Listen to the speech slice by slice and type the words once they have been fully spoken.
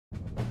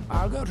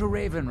I'll go to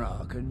Raven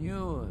Rock, and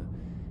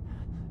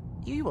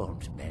you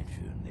won't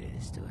mention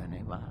this to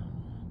anyone.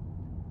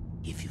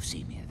 If you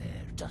see me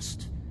there,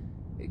 just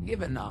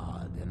give a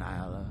nod, and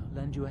I'll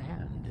lend you a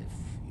hand if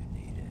you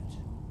need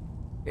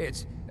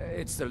it.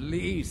 It's the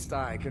least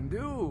I can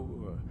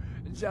do.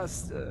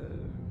 Just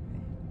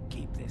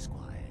keep this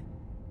quiet.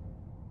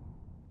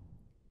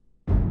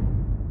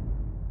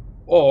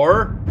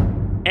 Or,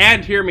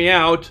 and hear me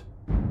out.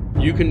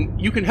 You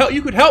could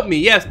help me,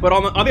 yes, but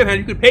on the other hand,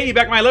 you could pay me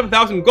back my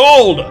 11,000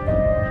 gold.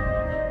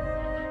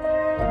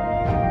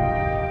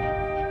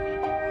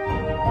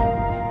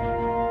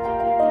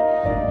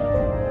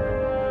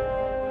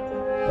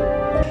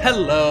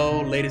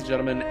 Hello, ladies and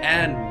gentlemen,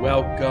 and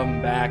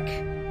welcome back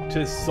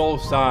to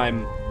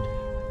Solstheim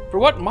for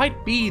what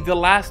might be the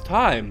last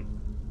time.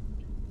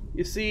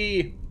 You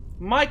see,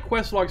 my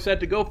quest log said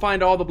to go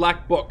find all the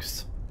black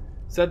books.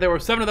 Said there were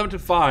 7 of them to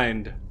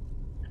find.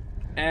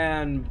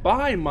 And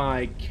by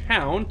my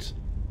count,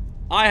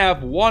 I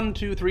have 1,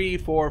 2, 3,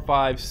 4,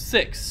 5,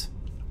 6.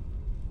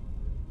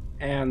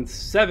 And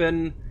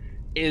 7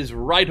 is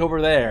right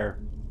over there.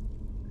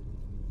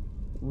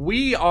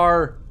 We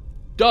are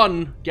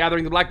done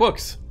gathering the black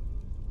books.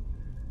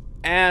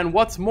 And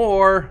what's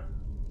more,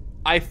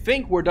 I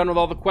think we're done with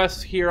all the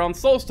quests here on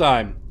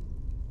Solstheim.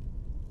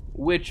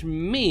 Which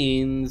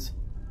means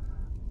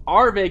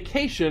our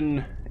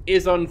vacation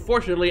is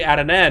unfortunately at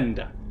an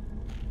end.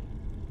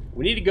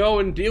 We need to go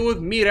and deal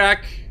with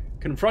Mirak,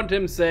 confront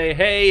him, say,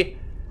 hey,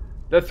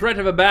 the threat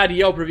of a bad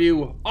Yelp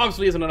review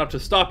obviously isn't enough to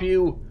stop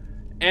you,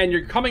 and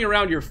you're coming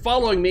around, you're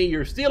following me,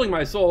 you're stealing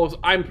my souls.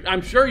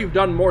 I'm sure you've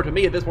done more to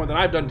me at this point than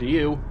I've done to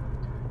you.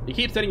 You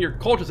keep sending your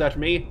cultists after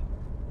me.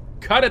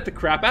 Cut it the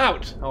crap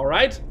out,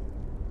 alright?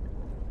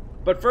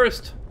 But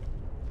first,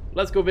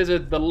 let's go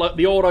visit the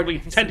old ugly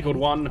tentacled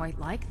one. Quite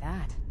like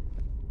that.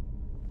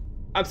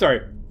 I'm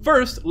sorry.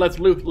 First, let's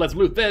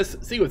loot this,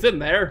 see what's in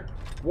there.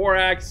 War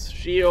axe,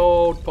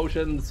 shield,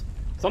 potions,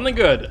 something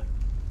good.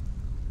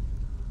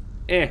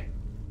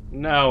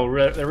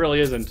 No, there really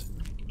isn't.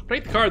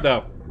 Take the card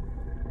though.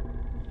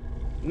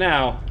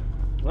 Now,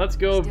 let's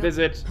go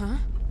visit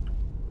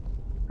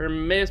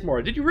Miss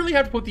Mora. Did you really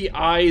have to put the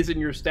eyes in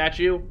your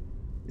statue?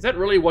 Is that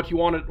really what you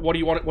wanted? What do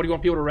you want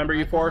people to remember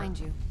you for?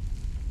 You.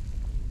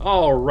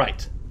 All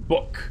right,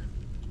 book.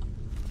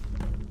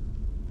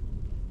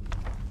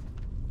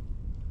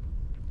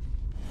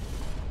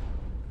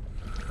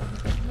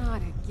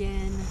 Not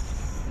again.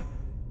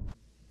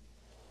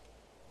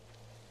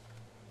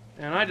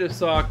 And I just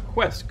saw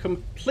quest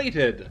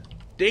completed.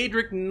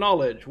 Daedric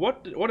knowledge.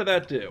 What did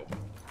that do?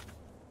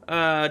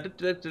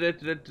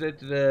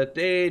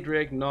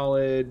 Daedric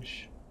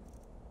knowledge.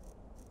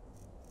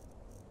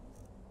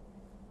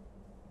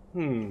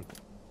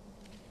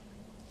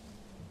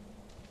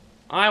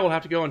 I will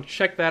have to go and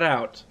check that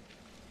out.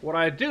 What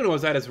I do know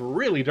is that it's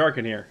really dark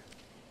in here.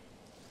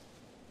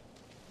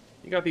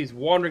 You got these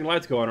wandering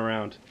lights going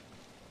around.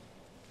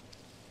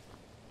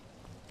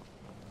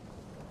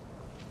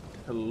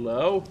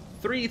 Hello?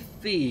 3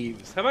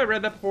 thieves. Have I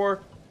read that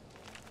before?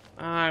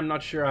 I'm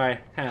not sure I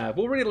have.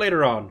 We'll read it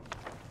later on.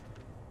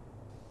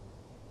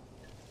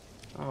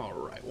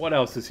 Alright, what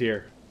else is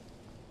here?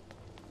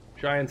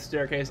 Giant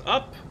staircase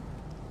up.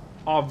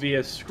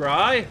 Obvious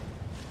scry.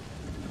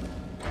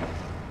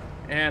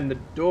 And the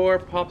door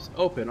pops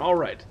open.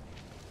 Alright.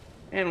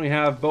 And we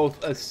have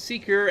both a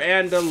seeker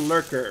and a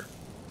lurker.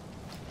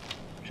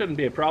 Shouldn't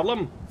be a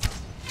problem.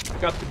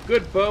 Got the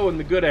good bow and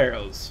the good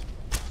arrows.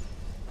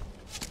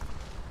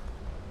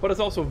 But it's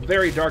also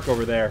very dark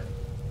over there.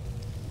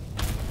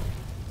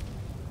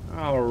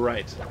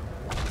 Alright.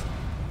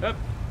 Up.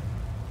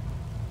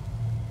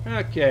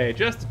 Okay,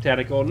 just a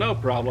tentacle, no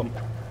problem.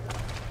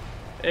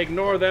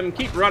 Ignore them,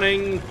 keep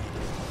running.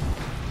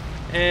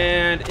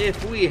 And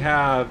if we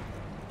have...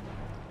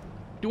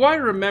 Do I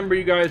remember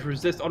you guys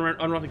resist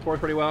unrelenting force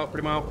pretty well?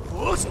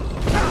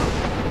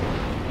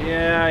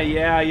 Yeah,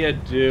 you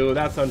do.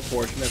 That's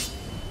unfortunate.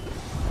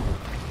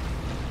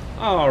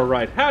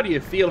 Alright, how do you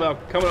feel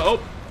about coming... Oh!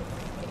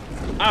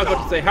 I was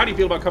about to say, how do you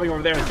feel about coming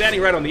over there and standing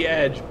right on the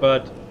edge,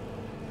 but...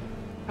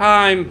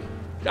 I'm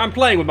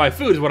playing with my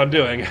food is what I'm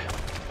doing.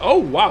 Oh,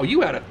 wow,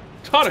 you had a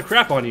ton of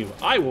crap on you.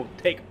 I will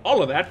take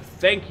all of that.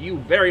 Thank you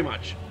very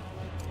much.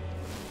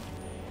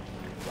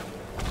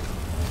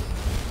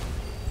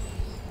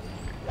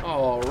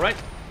 Alright.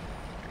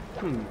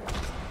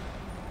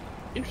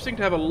 Interesting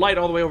to have a light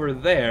all the way over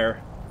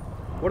there.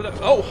 What are the...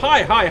 Oh,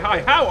 hi.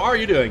 How are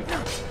you doing?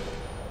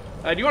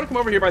 Do you want to come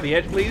over here by the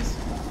edge, please?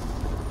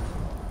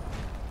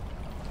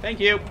 Thank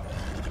you.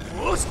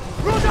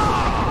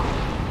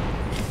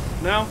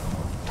 No?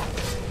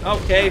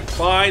 Okay,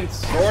 fine.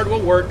 Sword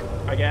will work,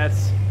 I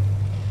guess.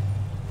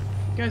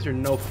 You guys are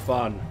no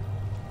fun.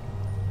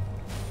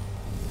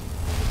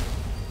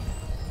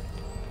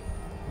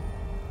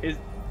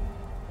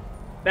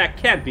 That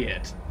can't be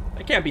it.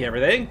 That can't be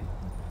everything.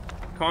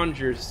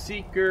 Conjure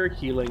Seeker,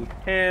 Healing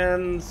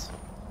Hands.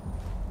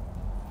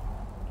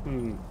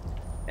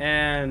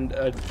 And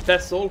a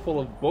vessel full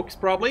of books,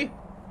 probably.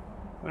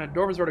 And a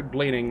dwarf is sort of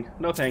gleaning.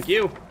 No, thank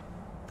you.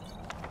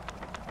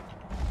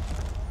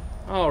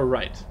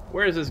 Alright.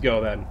 Where does this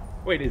go then?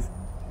 Wait, is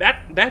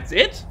that's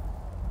it?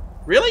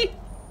 Really?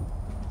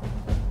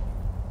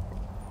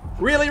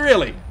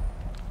 Really?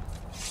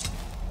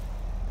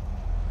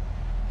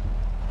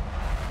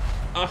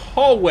 A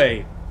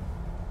hallway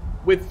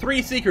with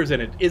 3 seekers in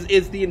it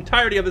is the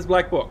entirety of this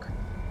black book.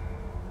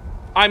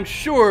 I'm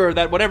sure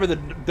that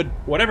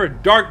whatever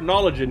dark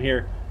knowledge in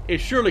here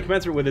is surely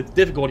commensurate with its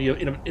difficulty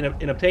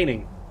in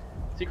obtaining.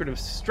 Secret of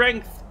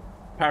strength.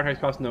 Power attacks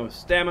cost no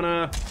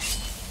stamina.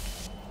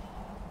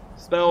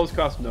 Spells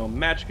cost no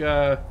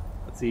magicka.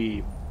 Let's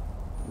see.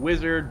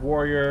 Wizard,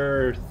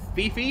 warrior,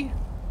 thiefy.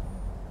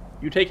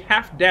 You take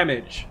half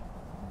damage.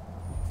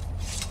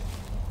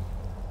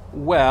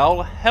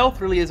 Well, health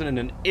really isn't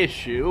an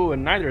issue,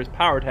 and neither is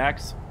power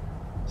attacks.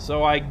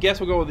 So I guess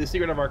we'll go with the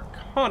Secret of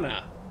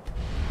Arcana.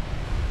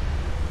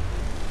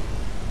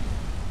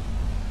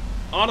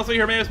 Honestly,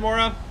 Hermaeus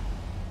Mora,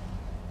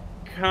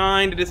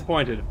 kinda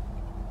disappointed.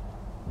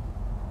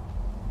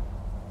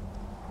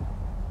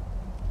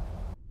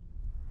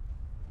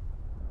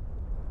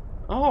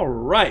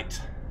 Alright.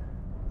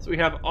 So we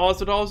have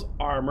Ozdal's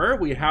armor,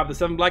 we have the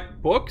 7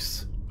 black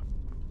books.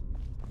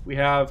 We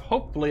have,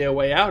 hopefully, a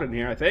way out in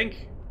here, I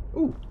think.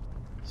 Ooh.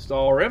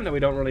 Skyrim that we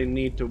don't really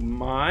need to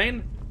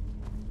mine.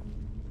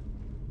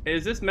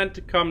 Is this meant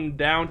to come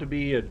down to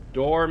be a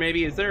door,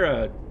 maybe? Is there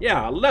a...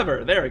 yeah, a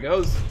lever. There it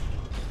goes.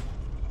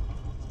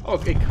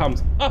 Oh, it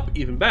comes up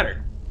even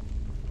better.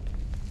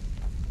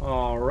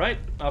 Alright,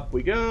 up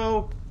we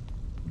go.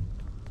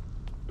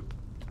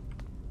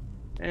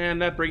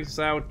 And that brings us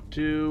out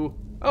to...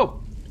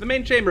 oh, the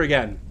main chamber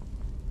again.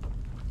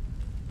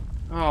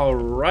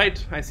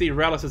 Alright, I see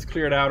Rallis is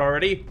cleared out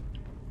already.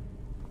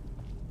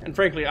 And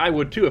frankly, I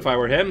would too if I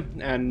were him,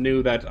 and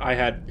knew that I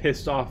had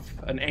pissed off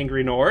an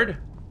angry Nord.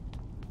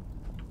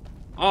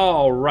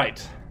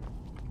 Alright.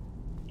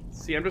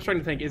 See, I'm just trying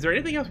to think, is there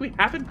anything else we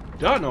haven't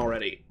done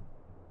already?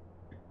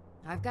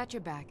 I've got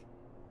your back.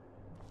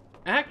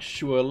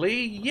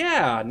 Actually,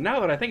 yeah,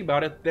 now that I think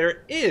about it,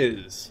 there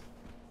is.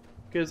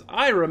 Because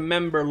I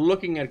remember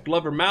looking at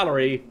Glover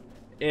Mallory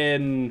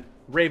in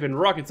Raven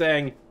Rock and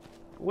saying,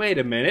 wait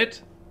a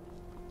minute,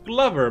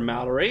 Glover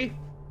Mallory?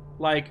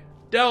 Like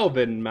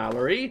Delvin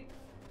Mallory?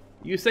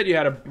 You said you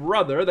had a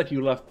brother that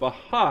you left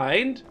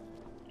behind.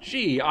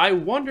 Gee, I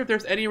wonder if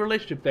there's any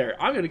relationship there.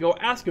 I'm going to go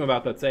ask him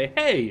about that. Say,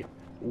 hey,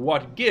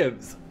 what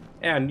gives?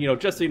 And, you know,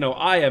 just so you know,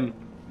 I am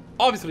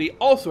obviously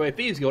also a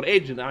Thieves Guild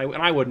agent,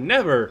 and I would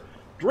never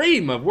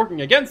dream of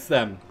working against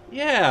them.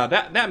 Yeah,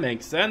 that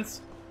makes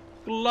sense.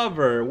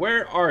 Glover,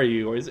 where are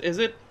you? Or is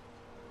it?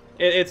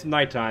 It's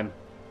nighttime.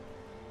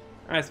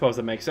 I suppose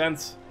that makes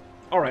sense.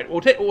 Alright,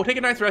 we'll take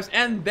a night's rest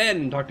and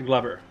then talk to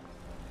Glover.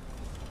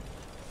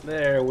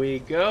 There we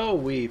go.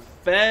 We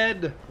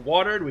fed,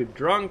 watered, we've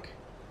drunk.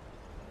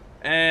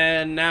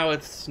 And now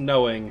it's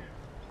snowing.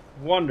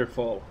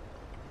 Wonderful.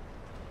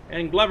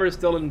 And Glover's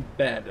still in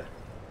bed.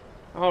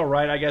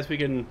 Alright, I guess we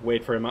can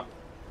wait for him up.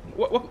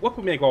 What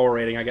can we make while we're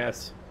waiting, I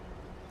guess?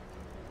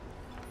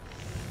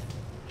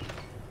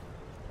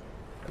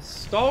 A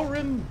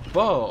Skyrim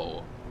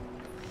bow.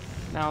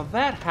 Now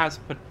that has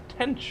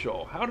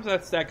potential. How does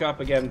that stack up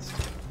against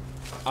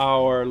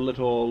our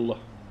little...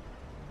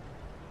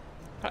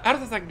 how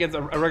does that stack against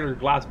a regular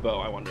glass bow,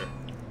 I wonder?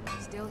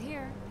 Still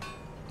here.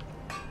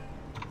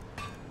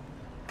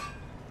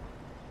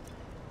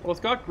 Well, it's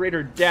got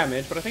greater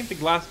damage, but I think the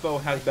glass bow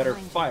has better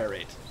fire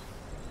rate.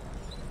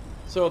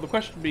 So the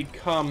question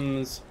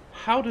becomes,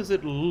 how does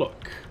it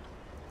look?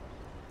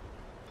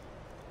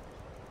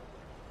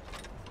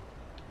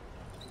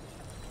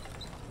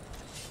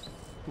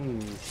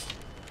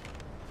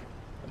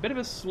 A bit of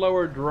a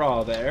slower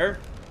draw there,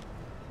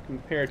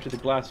 compared to the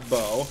glass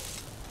bow.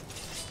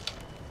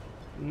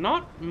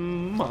 Not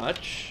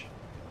much.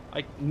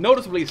 Like,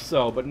 noticeably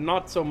so, but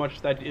not so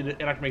much that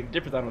it actually makes a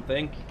difference, I don't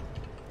think.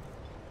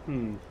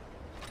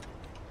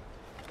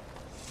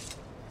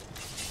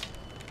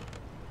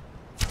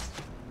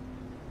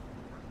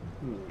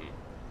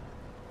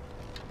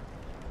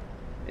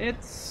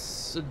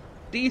 It's a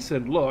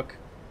decent look.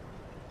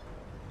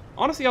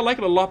 Honestly, I like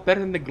it a lot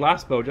better than the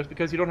glass bow, just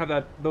because you don't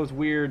have those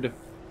weird...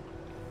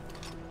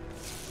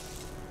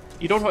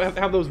 you don't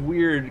have those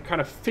weird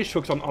kind of fish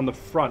hooks on the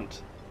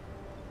front.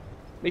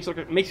 Makes you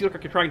look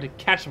like you're trying to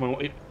catch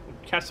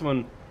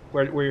someone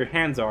where your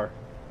hands are.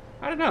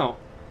 I don't know.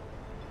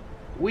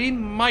 We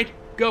might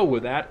go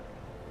with that.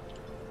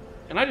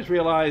 And I just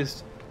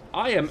realized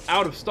I am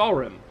out of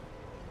Skyrim,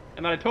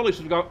 and that I totally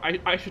should go.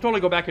 I should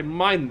totally go back and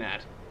mine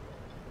that.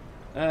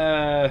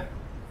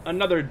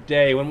 Another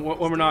day when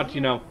we're not,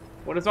 you know,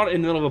 when it's not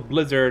in the middle of a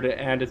blizzard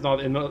and it's not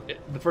in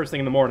the first thing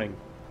in the morning.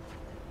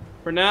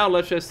 For now,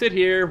 let's just sit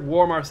here,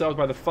 warm ourselves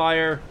by the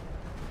fire,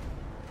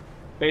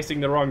 facing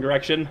the wrong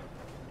direction,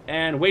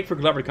 and wait for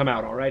Glover to come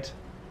out. All right.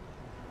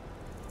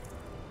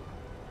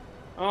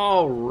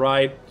 All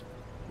right.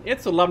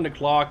 It's 11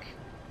 o'clock.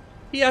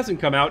 He hasn't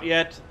come out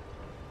yet.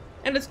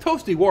 And it's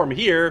toasty warm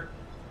here.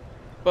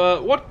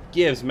 But what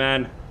gives,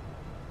 man?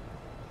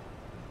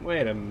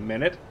 Wait a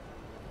minute.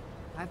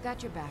 I've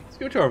got your back.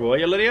 Scooch over, will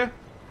you, Lydia?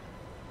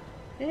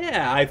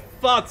 Yeah, I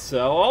thought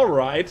so.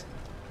 Alright.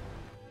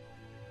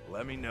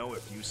 Let me know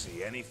if you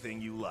see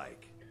anything you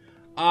like.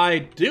 I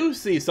do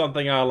see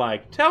something I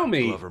like. Tell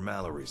me. Glover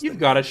Mallory's You've the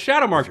got a name.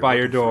 shadow mark If you're by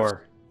your looking for-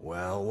 door.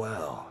 Well,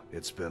 well,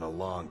 it's been a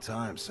long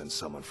time since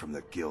someone from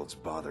the guilds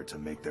bothered to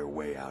make their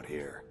way out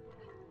here.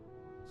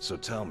 So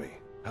tell me,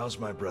 how's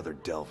my brother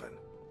Delvin?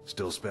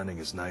 Still spending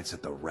his nights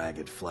at the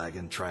Ragged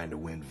Flagon trying to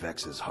win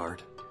Vex's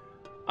heart?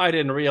 I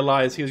didn't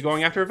realize he was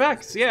going after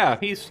Vex. Yeah,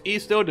 he's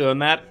still doing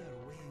that.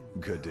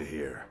 Good to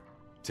hear.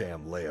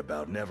 Tam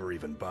Layabout never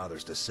even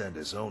bothers to send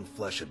his own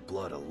flesh and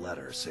blood a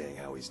letter saying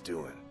how he's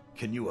doing.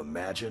 Can you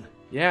imagine?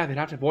 Yeah, they'd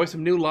have to voice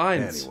some new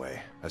lines.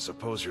 Anyway, I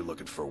suppose you're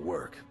looking for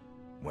work.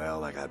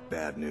 Well, I got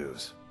bad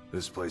news.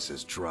 This place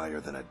is drier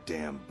than a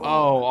damn bone.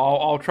 Oh,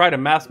 I'll try to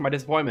mask my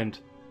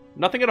disappointment.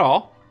 Nothing at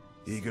all.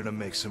 Eager to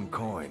make some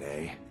coin,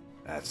 eh?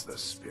 That's the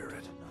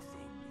spirit.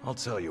 I'll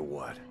tell you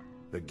what.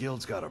 The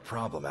guild's got a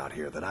problem out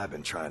here that I've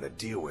been trying to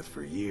deal with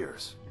for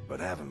years,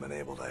 but haven't been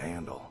able to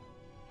handle.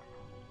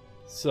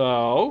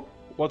 So,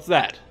 what's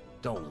that?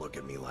 Don't look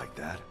at me like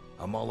that.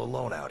 I'm all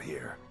alone out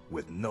here,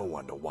 with no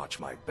one to watch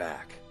my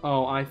back.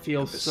 Oh, I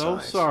feel And so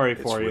besides, sorry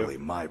for it's you. really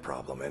my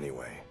problem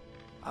anyway.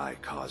 I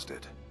caused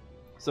it.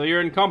 So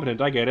you're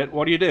incompetent, I get it.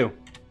 What do you do?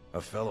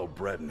 A fellow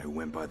Breton who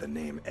went by the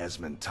name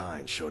Esmond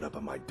Tyne showed up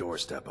at my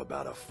doorstep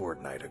about a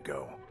fortnight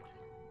ago.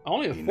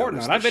 Only a He fortnight?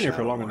 noticed I've the been here for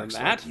shadow longer than marks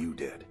that. like you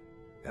did,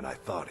 and I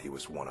thought he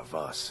was one of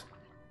us.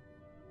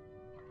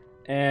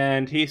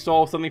 And he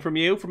stole something from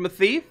you? From a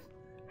thief?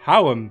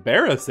 How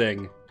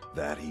embarrassing.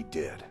 That he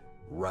did,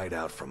 right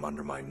out from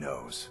under my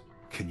nose.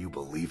 Can you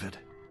believe it?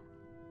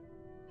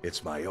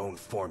 It's my own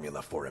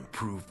formula for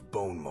improved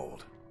bone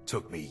mold.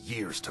 Took me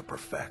years to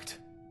perfect.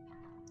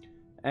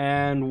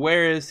 And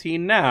where is he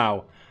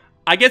now?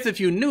 I guess if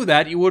you knew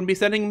that, you wouldn't be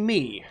sending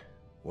me.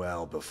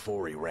 Well,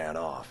 before he ran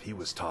off, he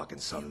was talking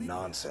some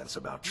nonsense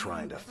about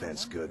trying to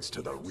fence goods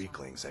to the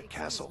Reeklings at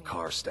Castle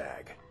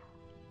Karstag.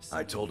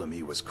 I told him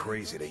he was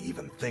crazy to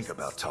even think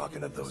about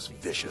talking to those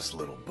vicious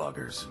little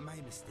buggers,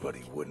 but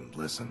he wouldn't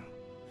listen.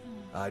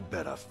 I'd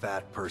bet a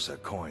fat purse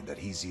of coin that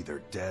he's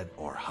either dead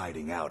or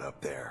hiding out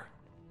up there.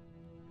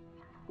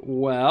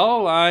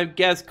 Well, I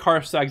guess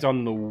Karstag's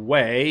on the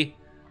way.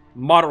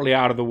 Moderately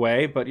out of the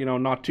way, but, you know,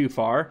 not too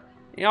far.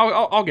 Yeah,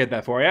 I'll get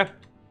that for you.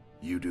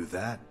 You do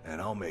that, and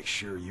I'll make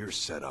sure you're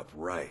set up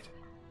right.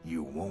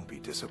 You won't be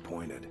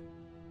disappointed.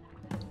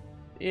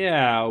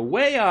 Yeah,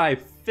 way I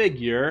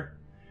figure...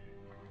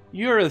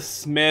 You're a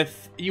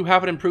smith, you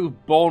have an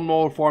improved bone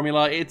mold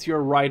formula, it's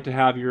your right to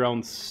have your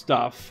own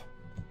stuff.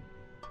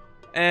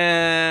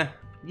 Yeah,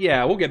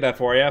 we'll get that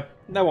for you.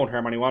 That won't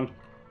harm anyone.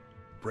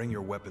 Bring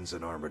your weapons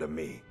and armor to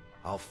me.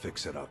 I'll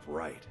fix it up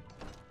right.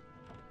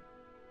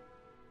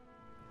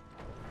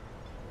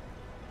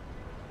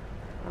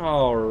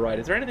 Alright,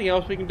 is there anything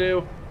else we can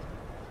do?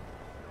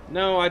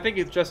 No, I think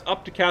it's just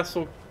up to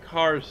Castle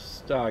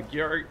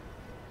Karstag.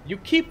 You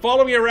keep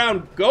following me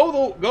around.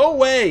 Go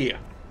away!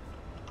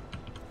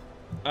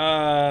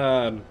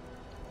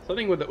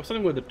 Something with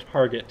the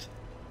target.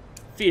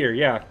 Fear,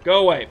 yeah. Go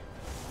away.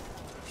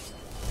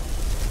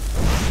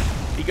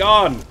 Be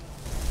gone.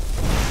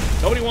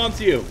 Nobody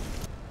wants you.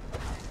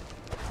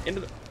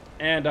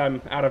 And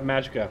I'm out of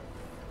magicka.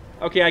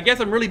 Okay, I guess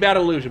I'm really bad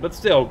at illusion, but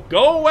still,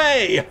 go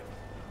away!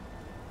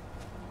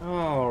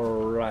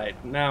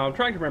 Alright, now I'm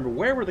trying to remember,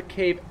 where were the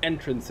cave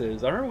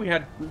entrances? I remember we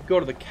had to go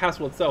to the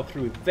castle itself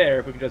through there,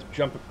 if we could just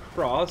jump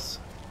across.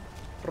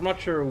 But I'm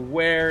not sure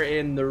where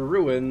in the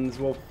ruins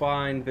we'll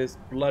find this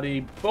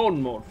bloody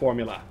bone mold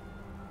formula.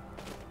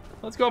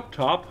 Let's go up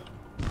top,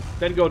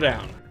 then go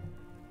down.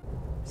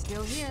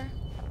 Still here.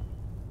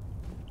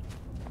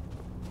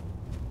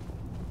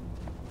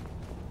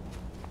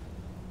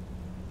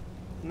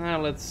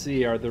 Now let's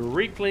see, are the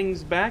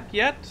Reeklings back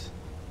yet?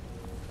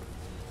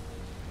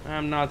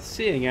 I'm not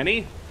seeing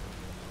any.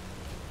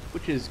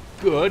 Which is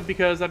good,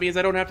 because that means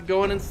I don't have to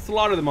go in and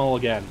slaughter them all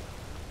again.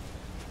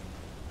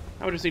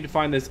 I would just need to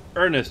find this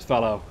Ernest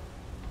fellow.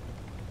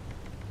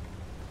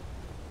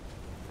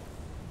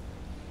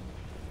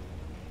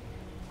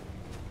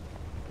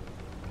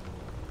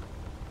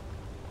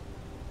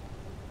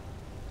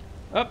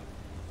 Up.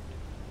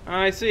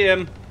 I see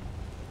him.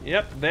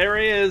 Yep, there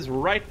he is,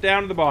 right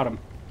down to the bottom.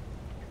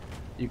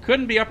 You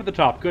couldn't be up at the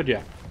top, could you?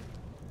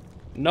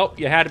 Nope,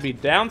 you had to be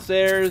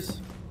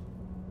downstairs.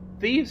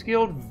 Thieves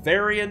Guild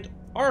variant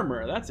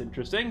armor. That's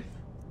interesting.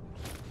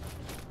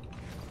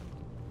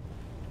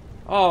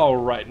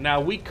 Alright, now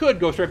we could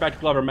go straight back to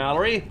Glover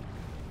Mallory.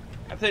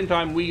 At the same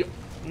time,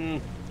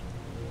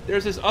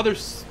 there's this other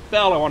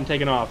spell I want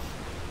taken off.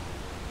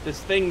 This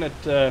thing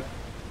that,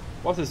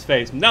 what's his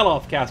face?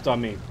 Neloth cast on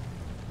me.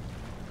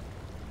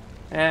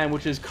 And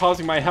which is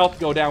causing my health to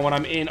go down when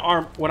I'm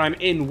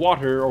in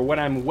water, or when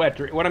I'm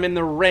wet, or when I'm in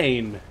the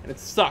rain. And it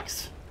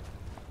sucks.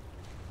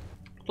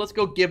 Let's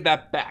go give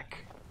that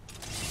back.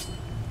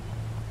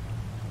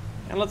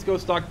 And let's go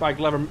stop by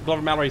Glover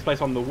Mallory's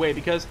place on the way,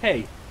 because,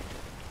 hey,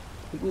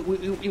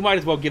 we might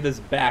as well give this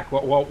back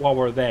while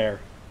we're there.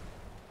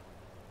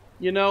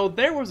 You know,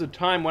 there was a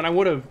time when I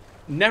would have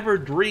never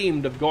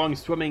dreamed of going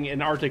swimming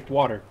in Arctic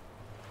water.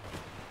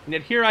 And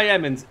yet here I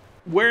am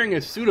wearing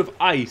a suit of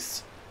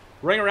ice,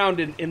 running around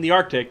in the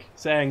Arctic,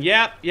 saying,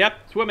 yep,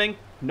 swimming,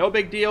 no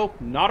big deal,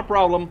 not a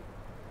problem.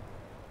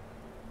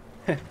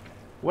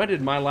 When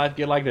did my life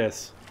get like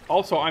this?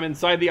 Also, I'm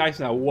inside the ice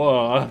now.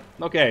 Whoa.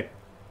 Okay.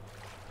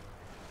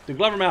 To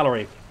Glover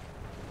Mallory.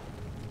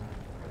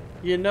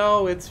 You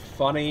know, it's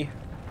funny.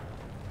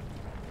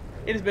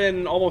 It has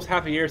been almost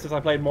half a year since I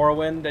played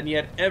Morrowind, and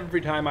yet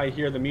every time I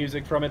hear the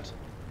music from it,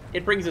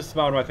 it brings a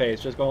smile to my face,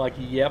 just going like,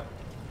 yep,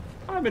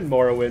 I'm in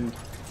Morrowind.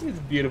 It's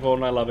beautiful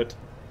and I love it.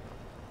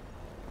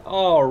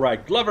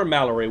 Alright, Glover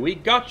Mallory, we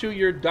got you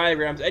your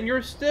diagrams, and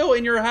you're still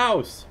in your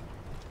house.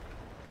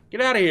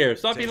 Get out of here.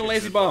 Stop being a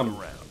lazy bum.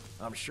 Around.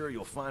 I'm sure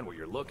you'll find what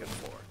you're looking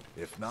for.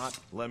 If not,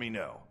 let me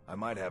know. I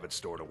might have it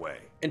stored away.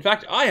 In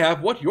fact, I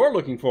have what you're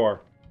looking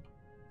for.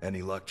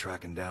 Any luck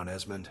tracking down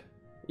Esmond?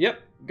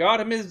 Yep, got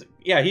him his...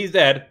 Yeah, he's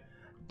dead.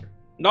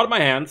 Not in my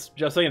hands,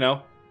 just so you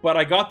know. But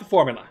I got the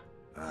formula.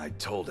 I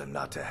told him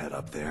not to head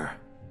up there.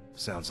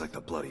 Sounds like the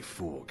bloody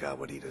fool got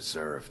what he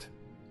deserved.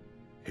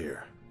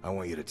 Here, I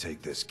want you to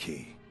take this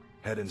key.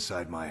 Head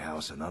inside my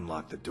house and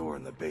unlock the door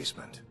in the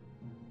basement.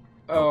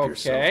 Help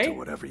yourself to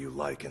whatever you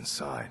like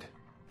inside.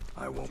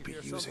 I won't be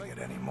using it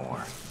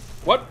anymore.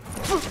 What?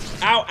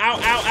 Ow, ow,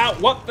 ow, ow.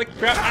 What the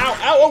crap? Ow,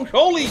 ow, oh,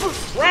 holy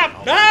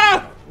crap.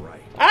 Ah!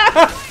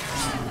 Ah!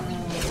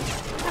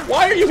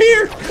 Why are you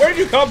here? Where did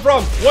you come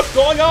from? What's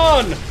going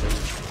on?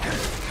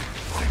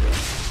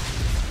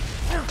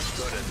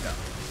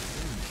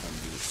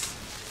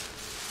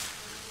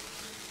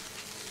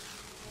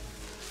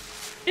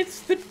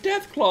 It's the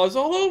Death Claws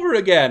all over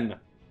again.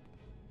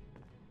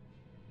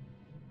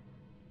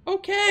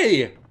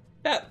 Okay.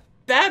 That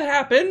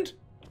happened.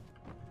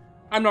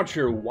 I'm not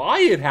sure why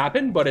it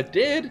happened, but it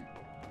did.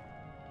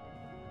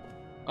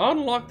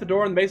 Unlock the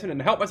door in the basement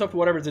and help myself to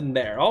whatever's in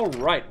there.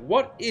 Alright,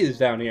 what is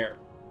down here?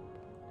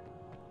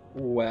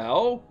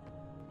 Well,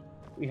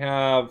 we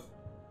have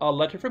a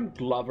letter from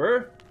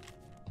Glover.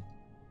 It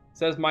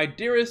says, my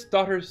dearest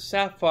daughter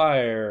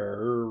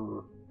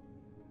Sapphire.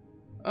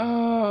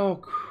 Oh,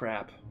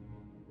 crap.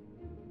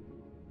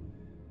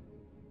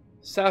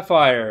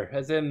 Sapphire,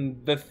 as in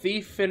the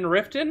thief in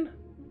Riften?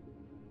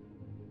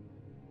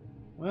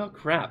 Well,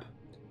 crap.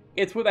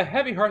 It's with a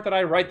heavy heart that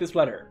I write this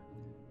letter.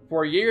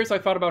 For years I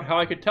thought about how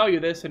I could tell you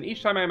this, and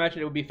each time I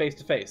imagined it would be face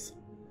to face.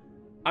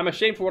 I'm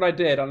ashamed for what I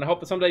did, and I hope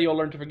that someday you'll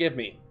learn to forgive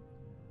me.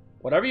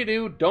 Whatever you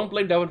do, don't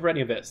blame Delvin for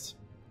any of this.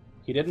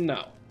 He didn't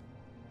know.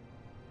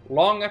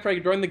 Long after I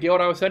joined the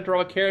guild, I was sent to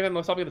rob a caravan that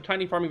was stopping at a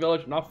tiny farming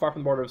village not far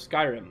from the border of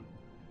Skyrim.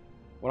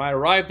 When I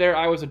arrived there,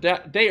 I was a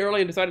day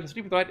early and decided to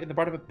sleep for the night in the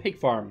part of a pig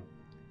farm.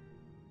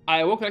 I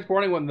awoke the next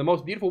morning when the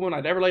most beautiful woman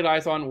I'd ever laid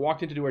eyes on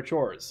walked in to do her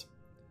chores.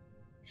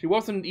 She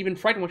wasn't even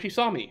frightened when she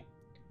saw me.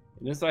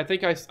 In this, I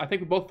think we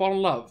both fall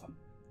in love.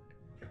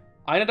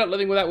 I ended up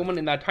living with that woman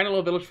in that tiny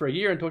little village for a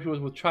year until she was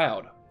with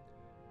child.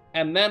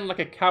 And then, like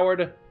a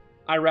coward,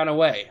 I ran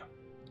away.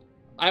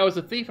 I was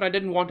a thief and I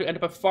didn't want to end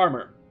up a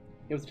farmer.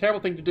 It was a terrible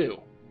thing to do.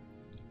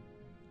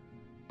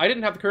 I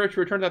didn't have the courage to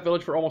return to that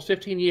village for almost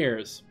 15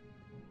 years.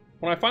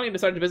 When I finally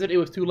decided to visit, it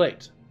was too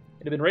late.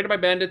 It had been raided by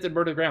bandits and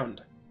burned to the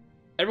ground.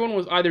 Everyone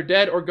was either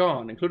dead or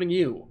gone, including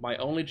you, my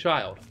only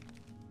child.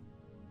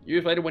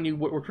 Years later, when you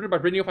were recruited by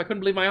Brynjolf, I couldn't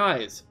believe my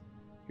eyes.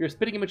 You're a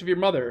spitting image of your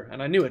mother,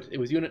 and I knew it. It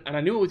was you, and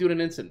I knew it was you in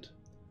an instant.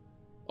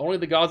 Only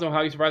the gods know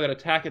how you survived that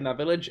attack in that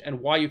village, and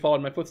why you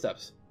followed my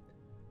footsteps.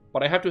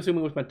 But I have to assume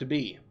it was meant to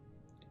be.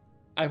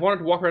 I wanted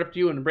to walk right up to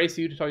you and embrace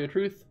you to tell you the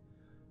truth,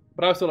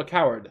 but I was still a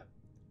coward.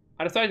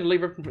 I decided to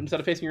leave her instead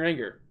of facing your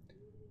anger.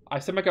 I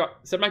said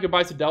my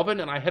goodbyes to Delvin,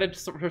 and I headed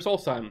to her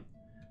Solstheim,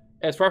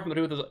 as far from the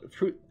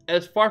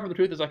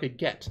truth as I could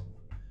get.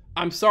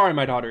 I'm sorry,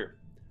 my daughter.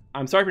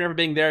 I'm sorry for never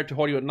being there to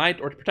hold you at night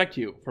or to protect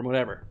you from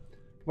whatever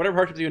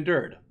hardships you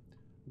endured.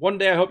 One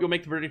day I hope you'll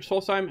make the journey to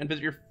Solstheim and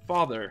visit your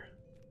father.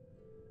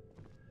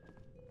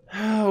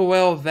 Oh,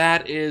 well,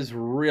 that is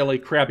really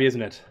crappy,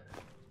 isn't it?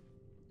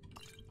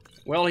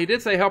 Well, he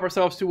did say help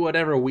ourselves to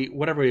whatever we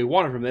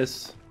wanted from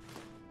this,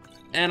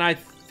 and I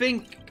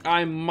think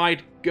I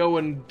might go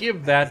and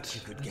give that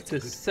to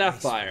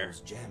Sapphire.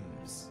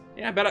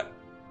 Yeah,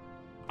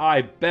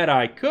 I bet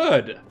I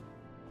could.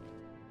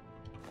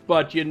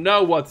 But you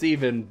know what's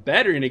even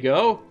better,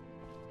 Inigo?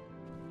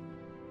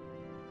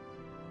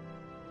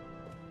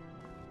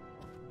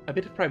 A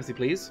bit of privacy,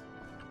 please.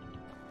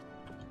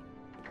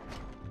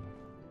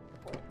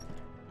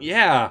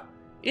 Yeah,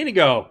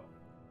 Inigo.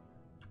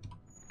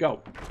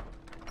 Go.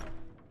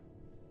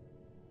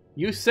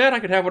 You said I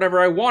could have whatever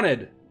I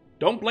wanted.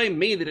 Don't blame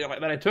me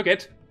that I took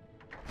it.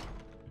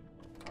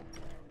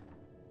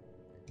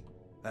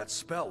 That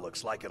spell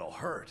looks like it'll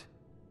hurt.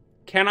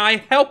 Can I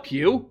help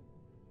you?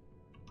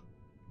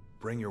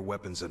 Bring your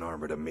weapons and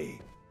armor to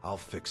me. I'll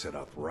fix it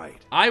up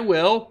right. I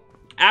will,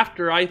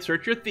 after I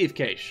search your thief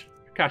cache,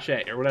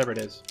 or whatever it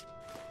is.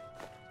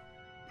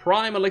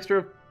 Prime Elixir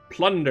of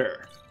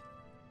Plunder.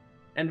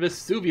 And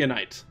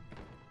Vesuvianite.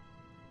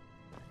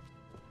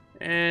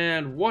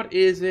 And what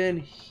is in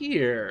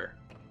here?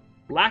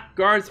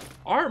 Blackguard's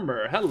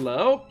armor.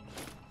 Hello.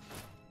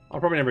 I'll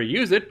probably never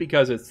use it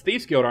because it's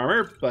Thief's Guild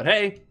armor, but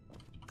hey,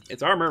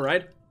 it's armor,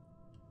 right?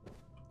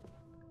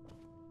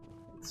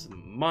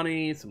 Some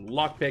money, some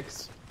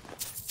lockpicks.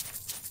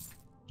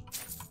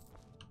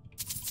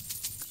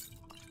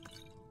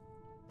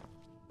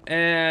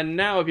 And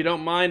now, if you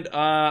don't mind,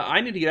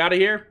 I need to get out of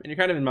here, and you're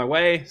kind of in my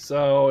way,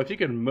 so if you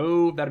could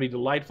move, that'd be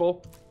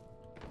delightful.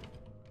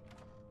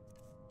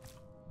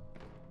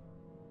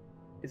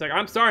 He's like,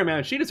 I'm sorry,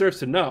 man, she deserves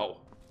to know.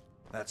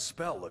 That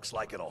spell looks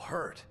like it'll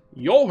hurt.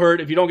 You'll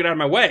hurt if you don't get out of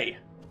my way.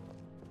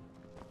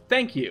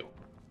 Thank you.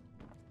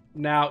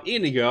 Now,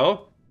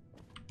 Inigo,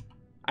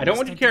 I don't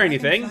want you to carry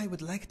anything, but I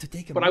would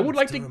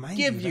like to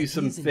give you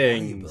some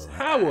things.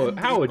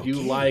 How would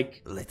you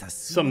like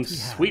some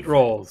sweet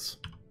rolls?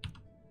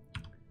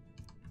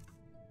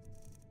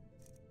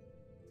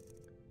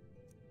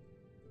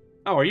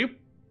 Oh, are you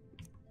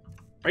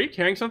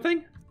carrying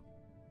something?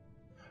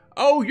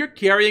 Oh, you're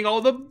carrying all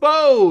the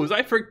bows!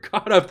 I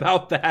forgot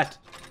about that.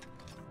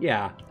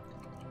 Yeah.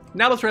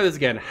 Now let's try this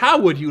again. How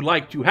would you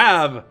like to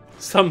have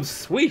some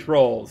sweet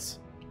rolls?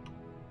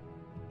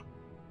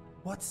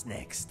 What's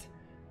next?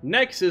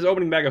 Next is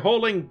opening bag of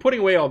holding,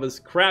 putting away all this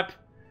crap,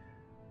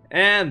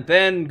 and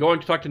then going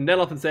to talk to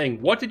Neloth and saying,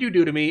 "What did you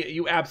do to me,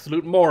 you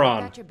absolute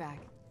moron?" Got your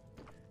back.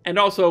 And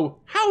also,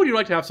 how would you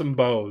like to have some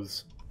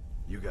bows?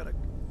 You gotta...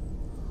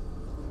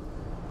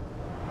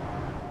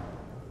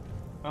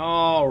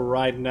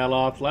 Alright,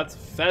 Neloth, let's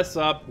fess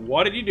up.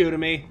 What did you do to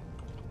me?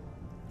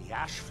 The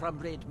ash from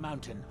Red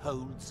Mountain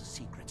holds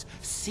secrets.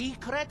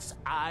 Secrets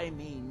I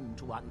mean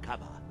to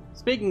uncover.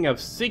 Speaking of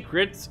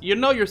secrets, you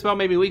know your spell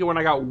made me weaker when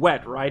I got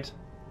wet, right?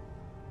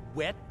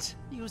 Wet,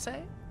 you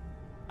say?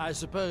 I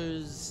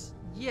suppose,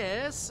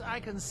 yes, I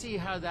can see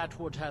how that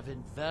would have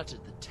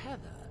inverted the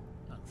tether.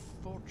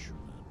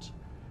 Unfortunate.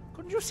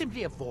 Couldn't you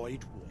simply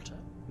avoid water?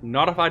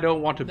 Not if I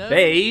don't want to No,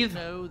 bathe.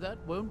 No,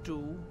 that won't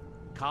do.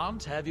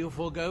 Can't have you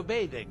forego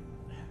bathing.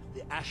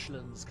 The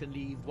ashlands can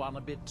leave one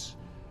a bit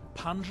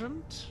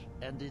pungent,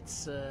 and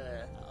it's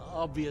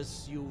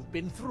obvious you've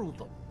been through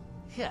them.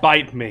 Here,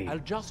 Bite me. I'll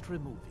just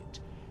remove it.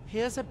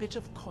 Here's a bit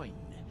of coin.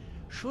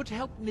 Should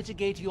help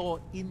mitigate your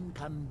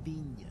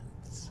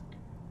inconvenience.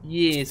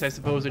 Yes, I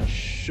suppose it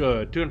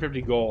should.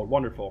 250 gold.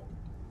 Wonderful.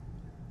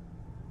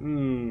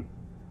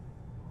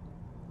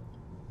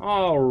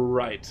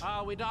 Alright.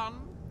 Are we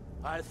done?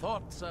 I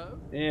thought so.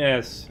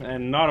 Yes,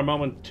 and not a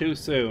moment too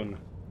soon.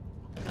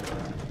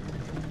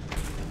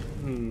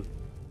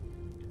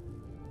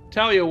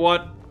 Tell you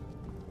what,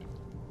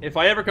 if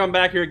I ever come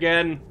back here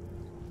again,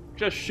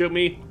 just shoot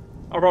me.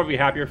 I'll probably be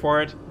happier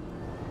for it.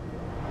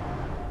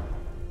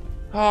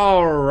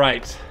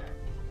 Alright.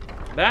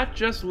 That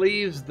just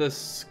leaves the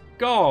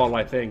skull,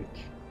 I think.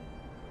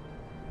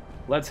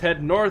 Let's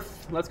head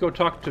north. Let's go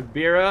talk to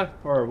Bira,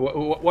 or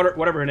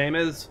whatever her name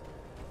is.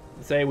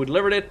 Say we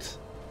delivered it.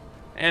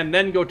 And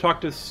then go talk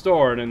to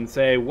Storn and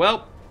say,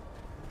 well,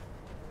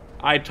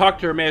 I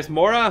talked to Hermaeus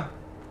Mora,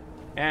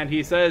 and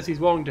he says he's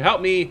willing to help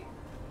me,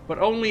 but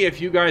only if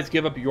you guys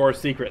give up your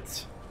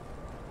secrets.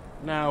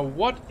 Now,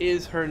 what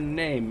is her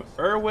name?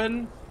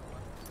 Erwin?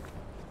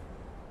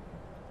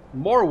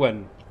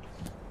 Morwen.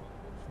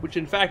 Which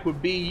in fact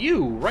would be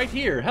you, right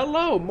here.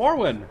 Hello,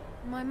 Morwen.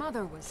 My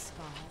mother was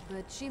Skal,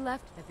 but she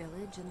left the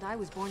village and I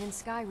was born in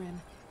Skyrim.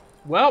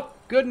 Well,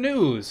 good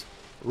news.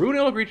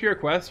 Runil agreed to your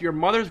request. Your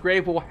mother's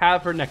grave will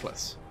have her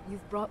necklace.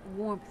 You've brought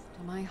warmth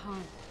to my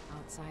heart,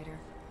 outsider,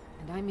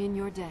 and I'm in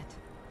your debt.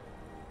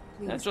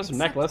 Please That's just a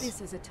accept necklace.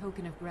 this as a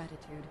token of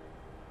gratitude.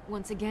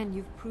 Once again,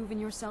 you've proven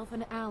yourself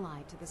an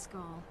ally to the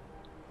Skal.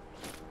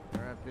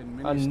 There have been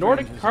many A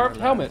Nordic strangers in carved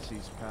our helmet. lands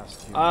these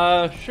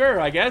past few Sure,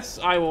 I guess.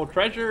 I will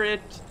treasure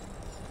it.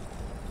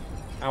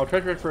 I will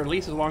treasure it for at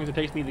least as long as it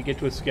takes me to get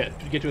to a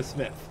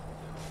smith.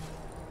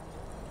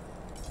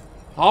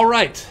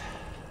 Alright.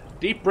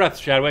 Deep breaths,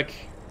 Chadwick.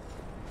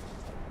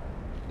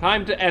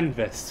 Time to end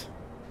this.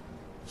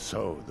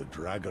 So the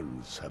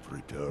dragons have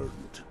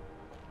returned.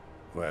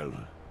 Well,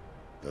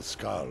 the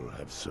Skal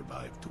have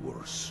survived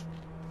worse.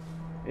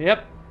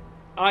 Yep.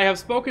 I have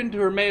spoken to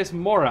Hermaeus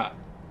Mora.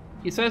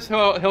 He says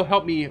he'll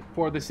help me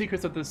for the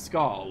secrets of the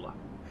Skal.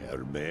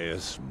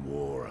 Hermaeus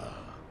Mora.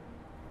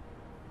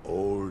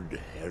 Old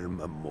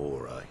Herma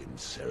Mora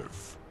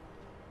himself.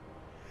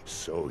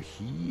 So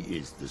he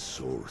is the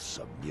source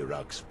of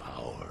Mirak's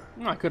power.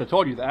 I could have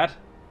told you that.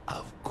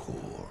 Of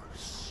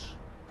course.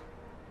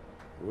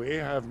 We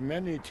have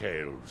many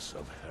tales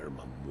of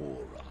Herma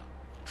Mora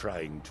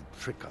trying to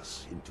trick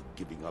us into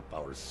giving up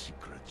our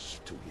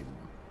secrets to him.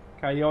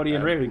 Coyote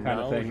and Raven kind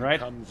of thing, right?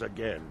 Now he comes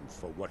again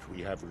for what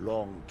we have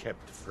long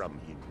kept from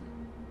him.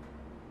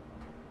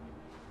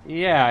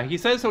 Yeah, he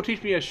says he'll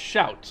teach me a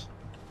shout.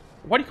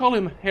 Why do you call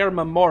him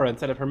Herma Mora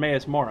instead of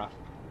Hermaeus Mora?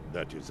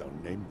 That is our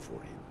name for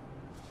him.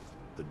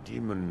 The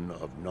demon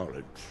of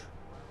knowledge.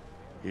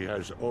 He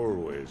has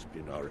always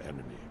been our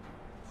enemy.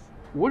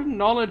 Wouldn't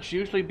knowledge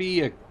usually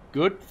be a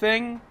good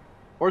thing?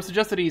 Or is it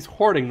just that he's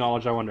hoarding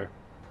knowledge, I wonder?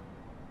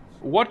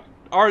 What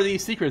are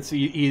these secrets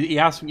he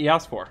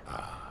asked for?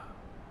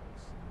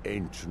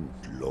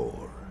 Ancient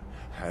lore,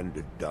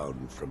 handed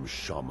down from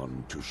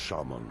shaman to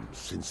shaman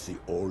since the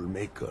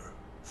All-Maker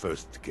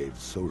first gave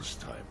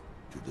Solstheim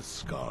to the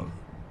Skull.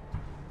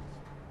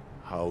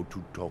 How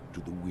to talk to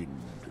the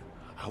wind,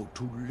 how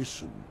to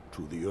listen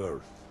to the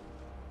earth.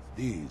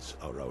 These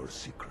are our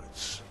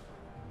secrets.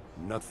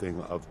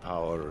 Nothing of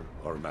power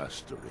or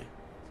mastery.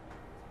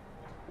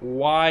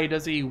 Why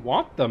does he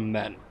want them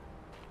then?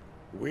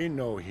 We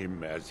know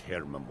him as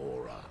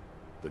Mora,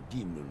 the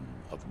demon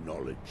of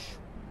knowledge.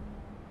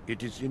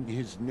 It is in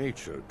his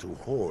nature to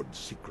hoard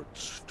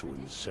secrets to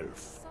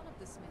himself.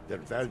 Their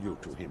value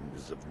to him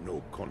is of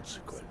no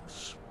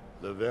consequence.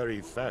 The very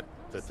fact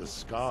that the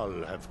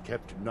Skull have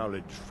kept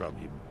knowledge from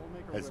him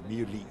has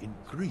merely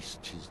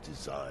increased his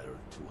desire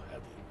to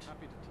have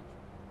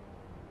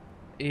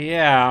it.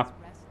 Yeah.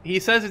 He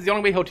says it's the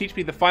only way he'll teach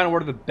me the final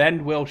word of the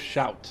Bend will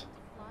shout.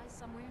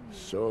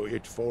 So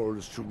it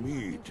falls to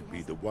me to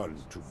be the one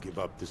to give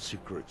up the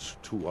secrets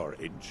to our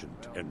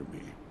ancient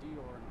enemy.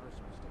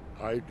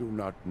 I do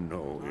not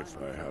know if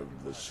I have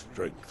the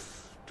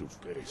strength to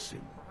face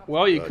him.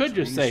 Well, you could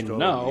just say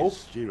no. Is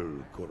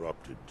still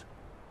corrupted.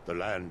 The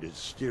land is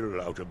still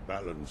out of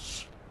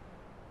balance.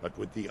 But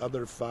with the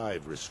other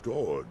 5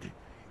 restored,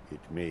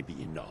 it may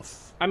be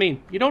enough. I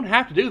mean, you don't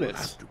have to do this.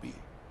 Has to be.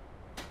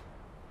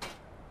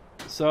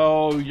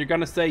 So you're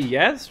gonna say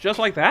yes, just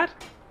like that?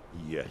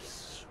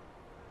 Yes.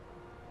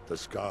 The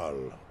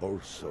Skull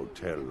also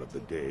tell of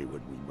the day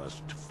when we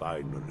must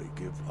finally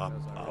give up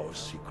our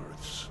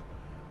secrets.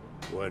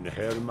 When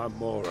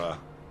Mora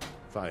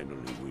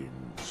finally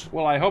wins.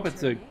 Well, I hope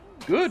it's a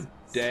good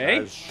day.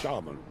 As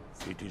shaman,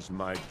 it is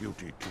my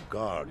duty to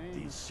guard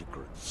these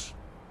secrets,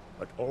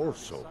 but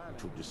also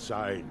to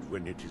decide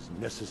when it is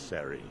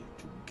necessary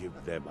to give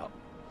them up.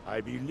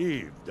 I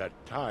believe that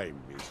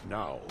time is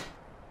now.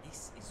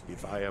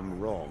 If I am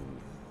wrong,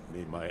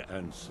 may my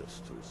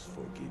ancestors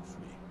forgive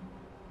me.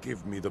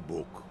 Give me the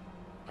book.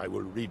 I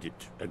will read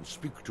it and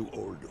speak to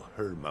old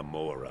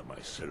Mora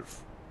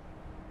myself.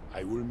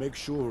 I will make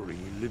sure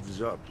he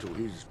lives up to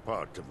his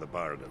part of the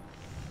bargain.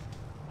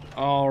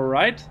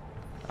 Alright.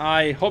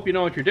 I hope you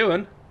know what you're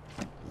doing.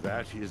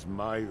 That is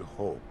my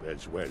hope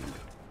as well.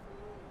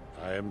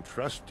 I am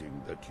trusting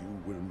that you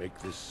will make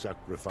this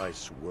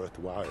sacrifice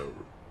worthwhile.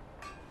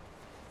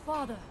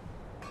 Father,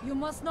 you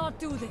must not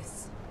do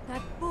this.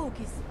 That book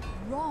is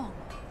wrong,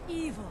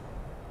 evil,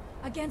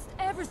 against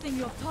everything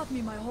you have taught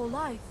me my whole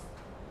life.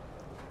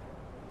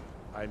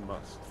 I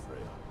must,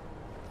 Freya.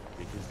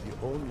 It is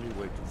the only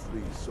way to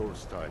free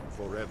Solstheim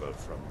forever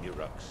from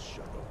Mirak's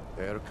shadow.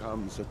 There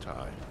comes a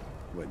time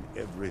when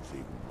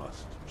everything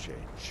must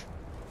change.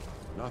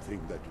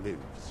 Nothing that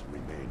lives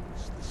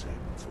remains the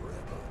same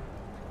forever.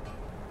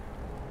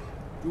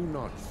 Do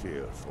not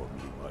fear for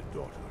me, my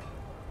daughter.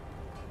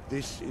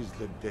 This is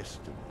the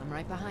destiny. I'm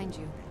right behind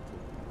you.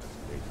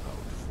 Laid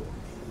out for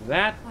me.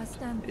 That I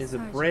stand is a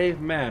beside brave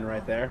you, man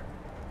right there.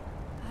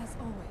 as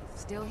always.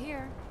 Still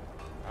here.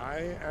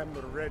 I am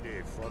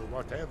ready for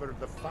whatever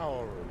the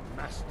foul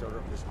master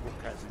of this book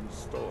has in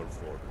store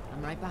for me.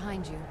 I'm right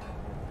behind you.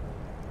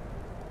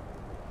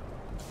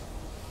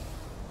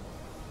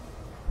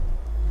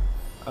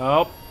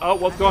 Oh,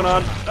 what's going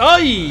on?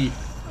 Oi!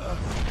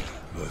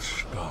 The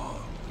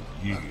Skull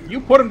You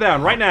put him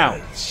down right now.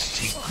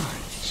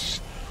 secrets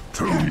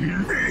to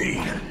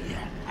me.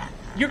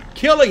 You're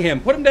killing him.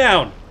 Put him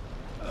down.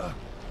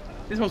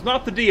 This was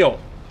not the deal.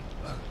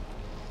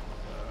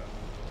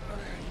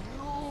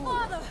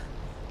 Father!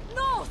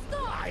 No,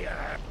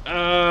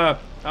 stop!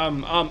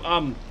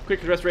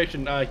 Quick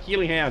restoration,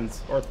 healing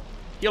hands, or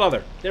heal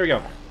other. There we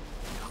go.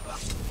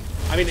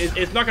 I mean,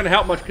 it's not going to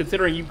help much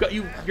considering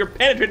you're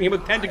penetrating him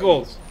with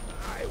tentacles.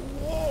 I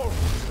won't.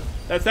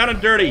 That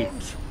sounded dirty.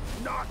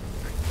 Not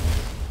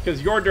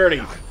Because you're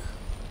dirty.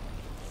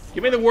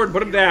 Give me the word and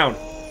put him down.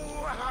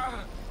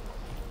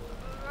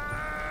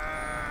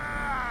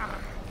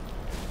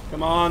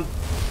 Come on.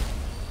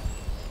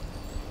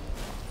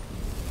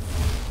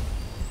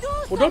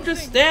 Well, don't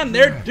just stand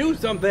there. Do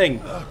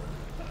something.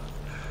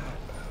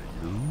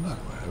 You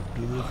have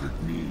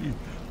delivered me,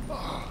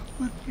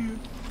 but yet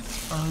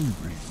I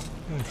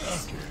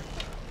resisted.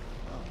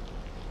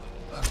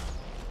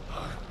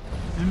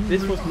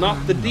 This was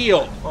not the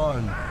deal.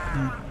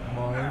 Unkeep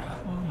my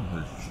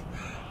promise,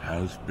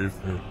 as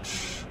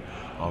befits.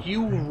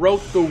 You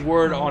wrote the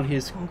word on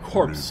his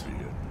corpse.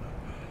 Oblivion.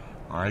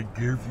 I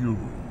give you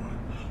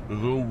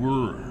the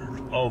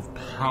word of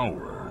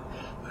power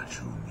that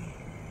you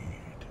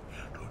need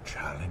to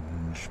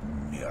challenge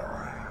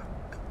Mirak.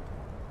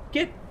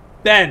 Get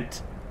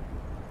bent.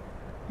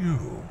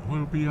 You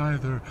will be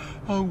either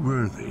a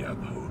worthy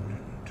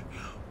opponent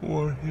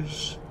or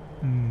his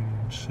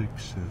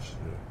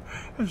successor,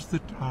 as the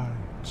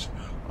tides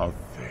of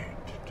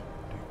fate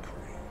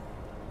decree.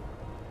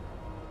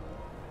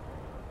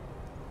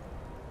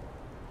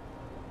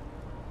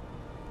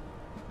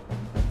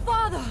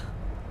 Father!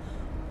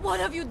 What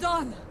have you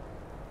done?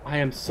 I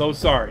am so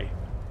sorry.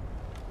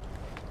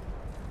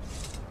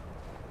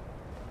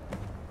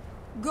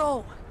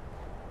 Go.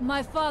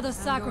 My father going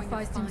to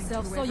sacrificed find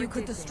himself so whoever you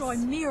could did destroy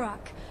this. Mirak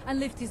and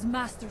lift his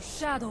master's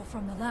shadow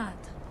from the land.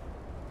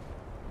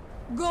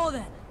 Go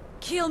then,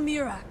 kill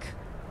Mirak.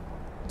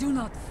 Do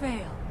not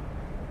fail.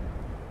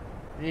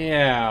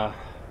 Yeah.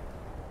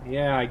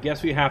 Yeah, I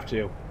guess we have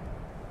to.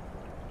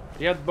 Do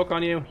you have the book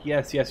on you?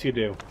 Yes, yes you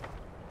do.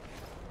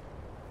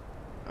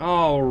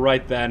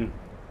 Alright then.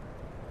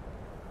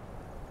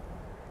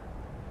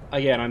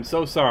 Again, I'm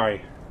so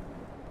sorry.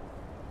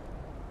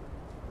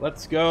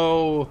 Let's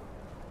go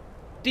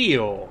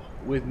deal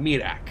with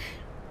Mirak.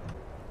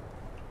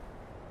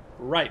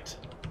 Right.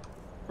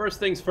 First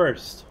things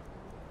first.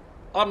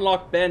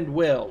 Unlock Bend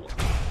Will.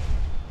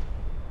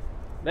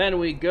 Then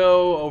we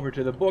go over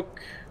to the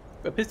book.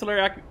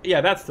 Epistolary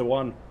yeah, that's the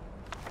one.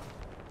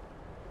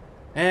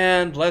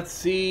 And let's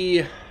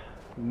see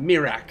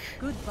Mirak.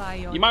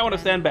 Goodbye, You might want to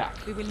stand back.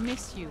 We will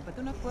miss you, but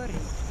do not worry.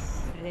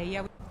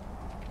 Rhea will...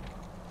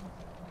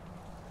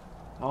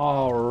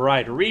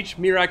 Alright, reach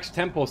Mirak's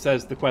temple,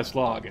 says the quest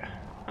log.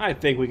 I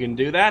think we can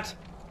do that.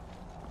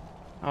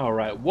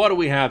 Alright, what do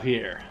we have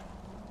here?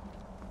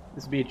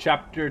 This will be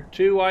chapter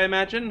 2, I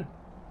imagine.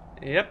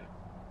 Yep.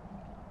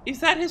 Is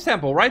that his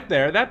temple right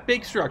there? That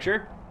big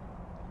structure?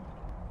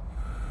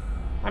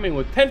 I mean,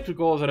 with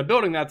tentacles and a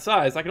building that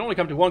size, I can only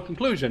come to one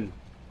conclusion.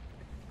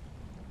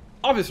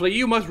 Obviously,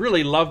 you must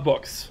really love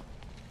books.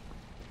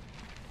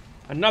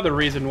 Another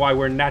reason why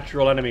we're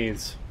natural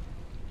enemies.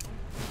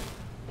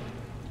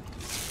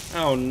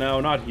 Oh no,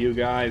 not you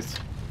guys.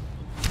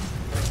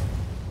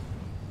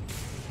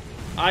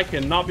 I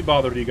cannot be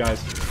bothered with you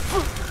guys.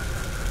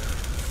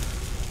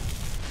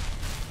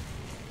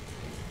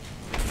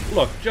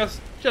 Look,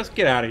 just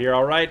get out of here,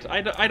 all right?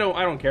 I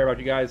don't care about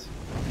you guys.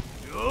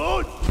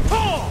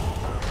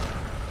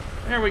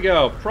 There we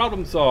go.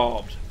 Problem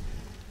solved.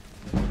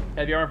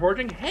 Heavy armor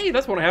forging. Hey,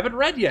 that's one I haven't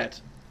read yet.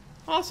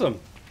 Awesome.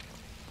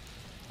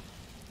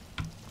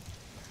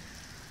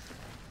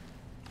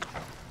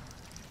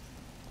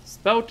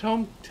 Spell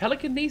tome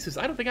telekinesis.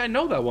 I don't think I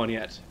know that one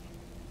yet.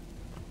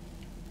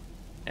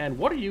 And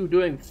what are you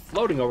doing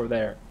floating over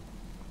there?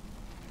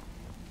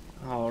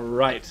 All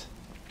right.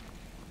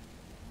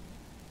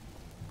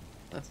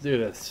 Let's do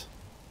this.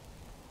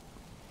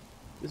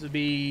 This would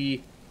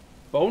be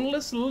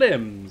boneless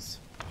limbs.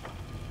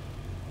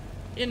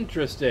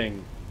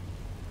 Interesting.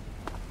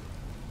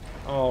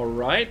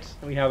 Alright,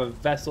 we have a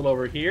vessel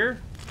over here.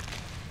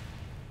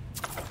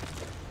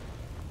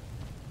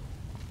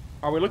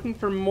 Are we looking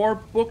for more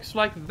books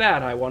like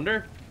that, I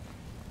wonder?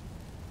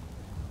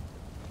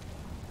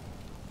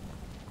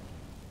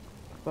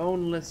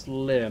 Boneless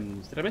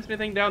limbs. Did I miss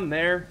anything down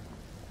there?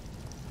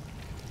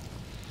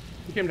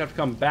 You didn't have to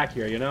come back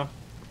here, you know?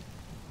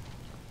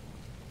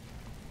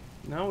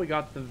 No, we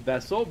got the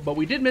vessel, but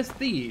we did miss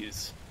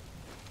these.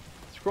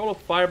 Scroll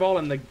of Fireball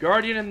and the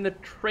Guardian and the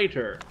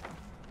Traitor.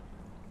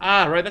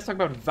 Ah, right, let's talk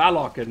about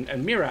Valok and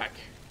Mirak.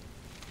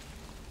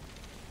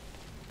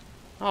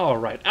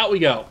 Alright, out we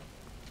go.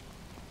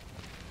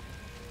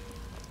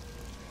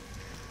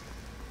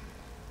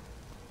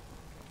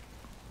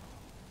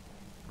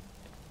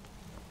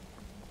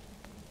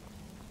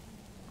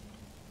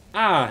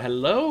 Ah,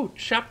 hello,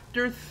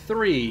 Chapter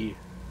 3.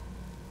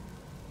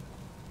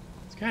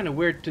 It's kind of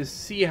weird to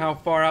see how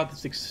far out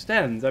this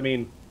extends. I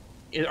mean,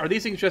 are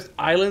these things just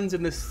islands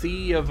in the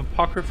sea of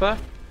Apocrypha?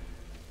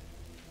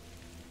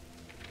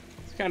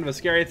 It's kind of a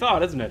scary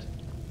thought, isn't it?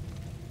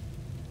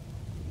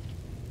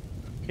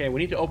 Okay, we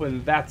need to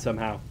open that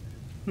somehow.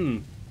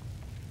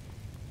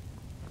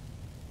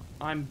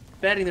 I'm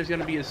betting there's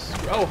going to be a...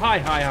 Oh, hi,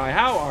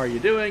 how are you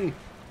doing?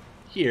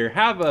 Here,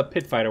 have a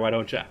pit fighter, why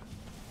don't ya?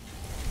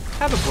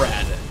 Have a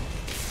Brad.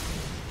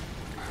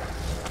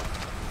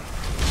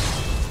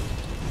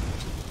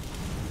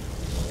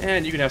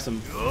 And you can have some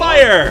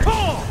fire!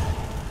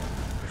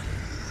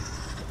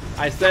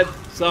 I said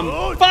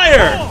some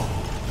fire!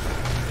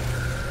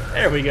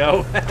 There we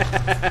go.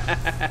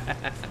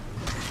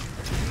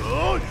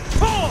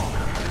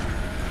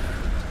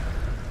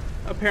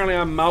 Apparently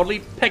I'm mildly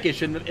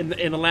peckish in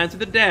the lands of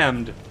the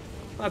damned.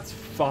 That's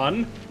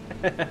fun.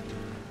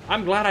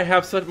 I'm glad I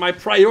have my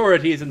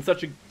priorities in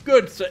such a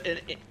good...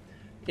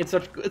 In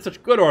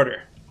such good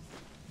order.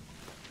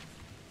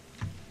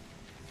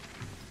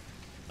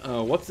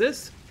 What's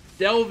this?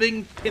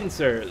 Delving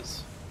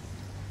pincers.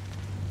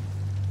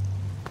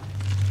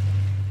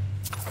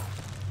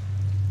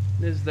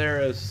 Is there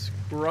a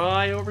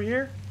scry over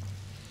here?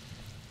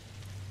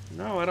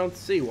 No, I don't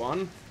see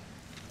one.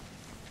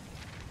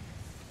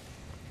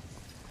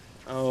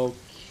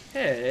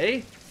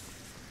 Okay.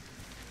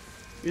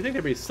 You think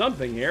there'd be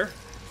something here?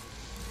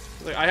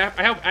 I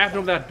have to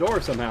open that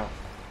door somehow.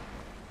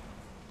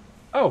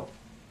 Oh,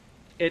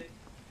 it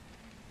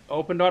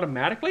opened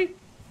automatically?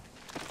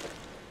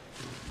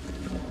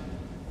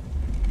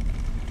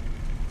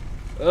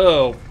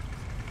 Oh.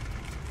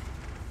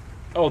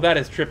 Oh, that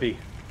is trippy.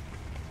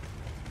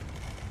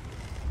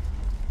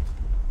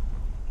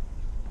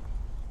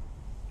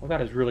 Well, that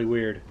is really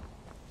weird.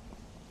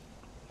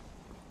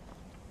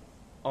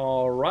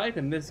 Alright,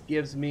 and this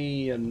gives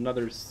me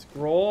another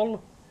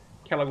scroll.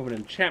 Catalog of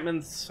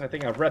Enchantments. I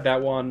think I've read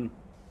that one.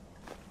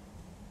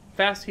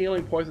 Fast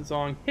Healing, Poison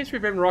Song, History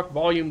of Raven Rock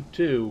Volume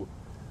 2.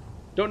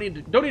 Don't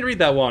need to read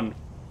that one.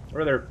 Or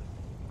rather,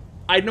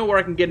 I know where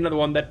I can get another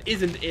one that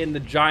isn't in the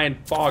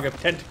giant fog of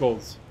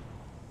tentacles.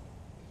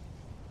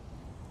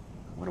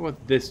 I wonder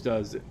what this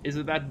does. Is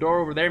it that door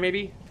over there,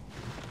 maybe?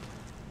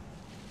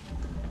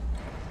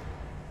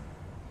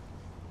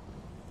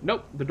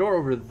 Nope, the door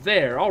over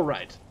there.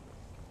 Alright.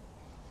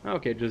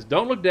 Okay, just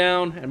don't look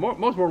down, and most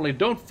importantly,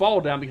 don't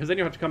fall down, because then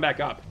you have to come back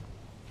up.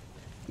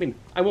 I mean,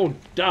 I won't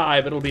die,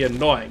 but it'll be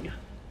annoying.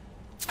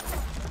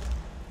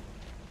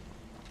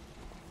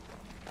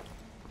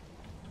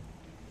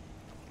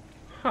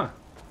 Huh.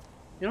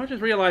 You know, I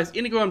just realized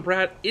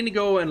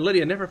Inigo and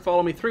Lydia never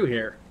follow me through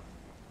here.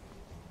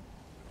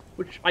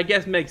 Which I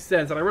guess makes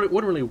sense, and I wouldn't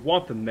really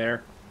want them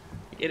there.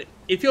 It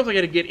feels like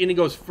it'd get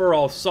Inigo's fur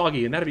all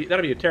soggy, and that'd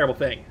be a terrible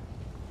thing.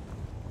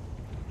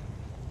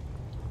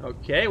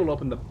 Okay, we'll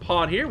open the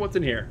pod here. What's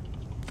in here?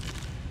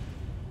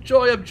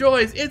 Joy of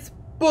joys, it's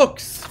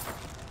books!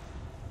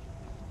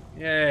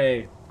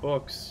 Yay,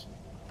 books.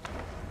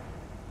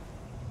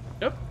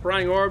 Yep,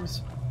 prying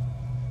orbs.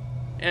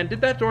 And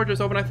did that door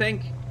just open, I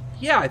think?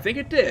 Yeah, I think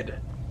it did.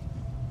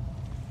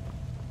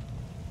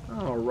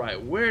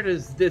 Alright, where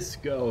does this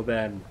go,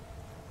 then?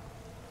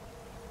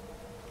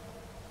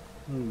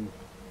 I'm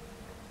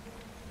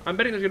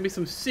betting there's going to be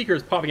some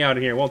seekers popping out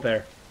in here, won't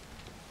there?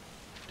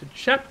 To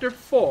Chapter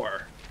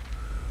 4.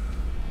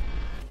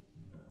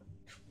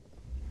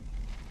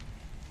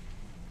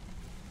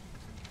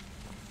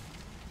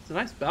 It's a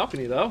nice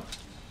balcony, though.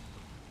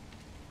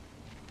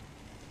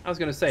 I was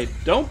going to say,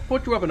 don't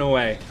put your weapon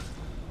away.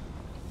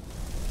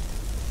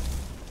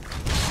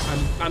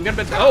 I'm going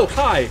to bet... Oh,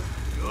 hi!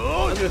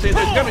 I was going to say,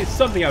 there's got to be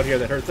something out here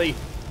that hurts.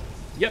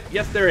 Yep,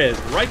 yes there is.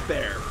 Right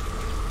there.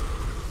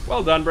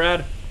 Well done,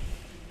 Brad.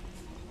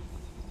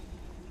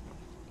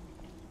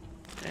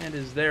 And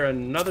is there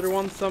another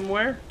one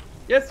somewhere?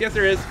 Yes,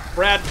 there is.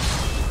 Brad.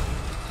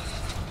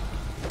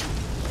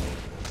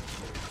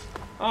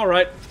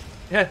 Alright.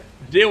 Yeah,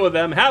 deal with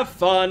them. Have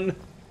fun.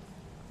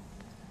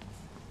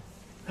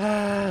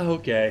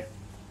 Okay.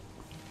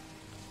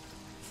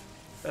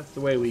 That's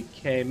the way we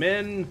came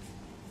in.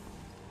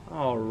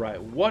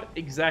 Alright, what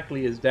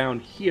exactly is down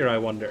here, I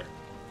wonder?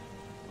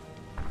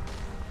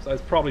 So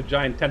it's probably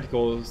giant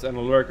tentacles and a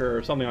lurker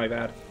or something like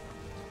that.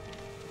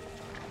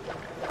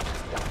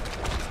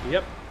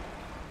 Yep.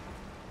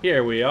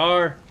 Here we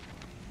are.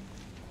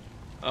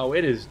 Oh,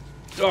 it is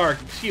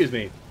dark. Excuse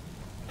me.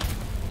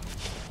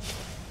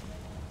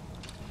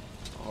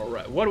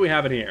 Alright, what do we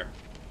have in here?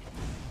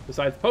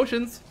 Besides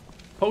potions,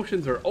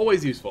 potions are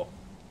always useful.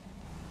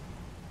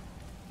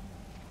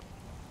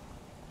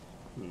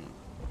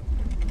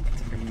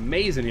 It's like a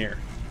maze in here.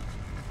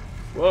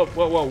 Whoa,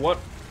 what?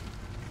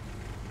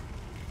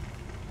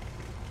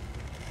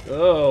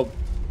 Oh.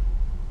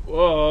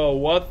 Whoa,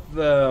 what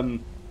the...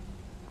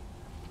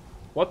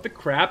 What the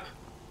crap?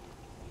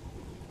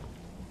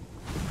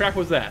 What the crap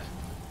was that?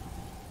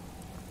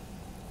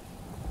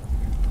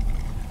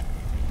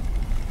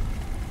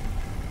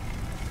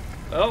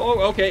 Oh,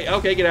 okay,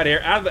 get out of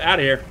here. Out of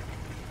here.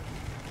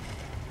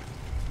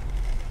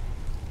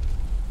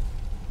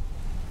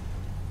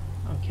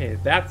 Okay,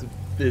 that's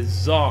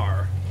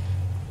bizarre.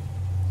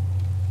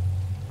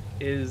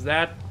 Is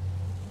that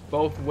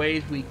both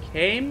ways we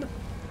came?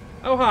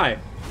 Oh, hi.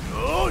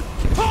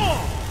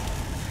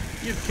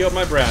 You've killed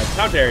my Brad.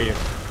 How dare you?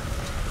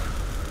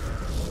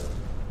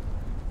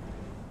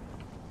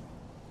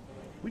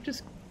 We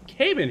just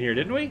came in here,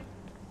 didn't we?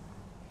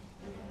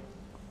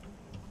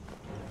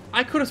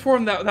 I could have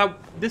sworn that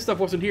this stuff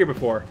wasn't here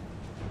before.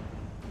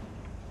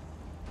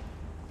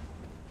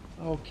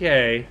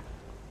 Okay.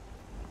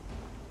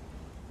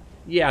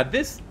 Yeah,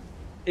 this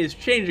is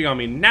changing on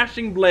me.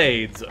 Gnashing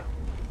blades.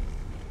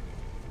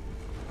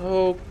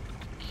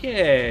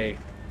 Okay.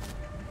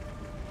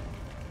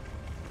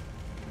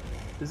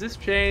 Does this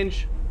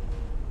change?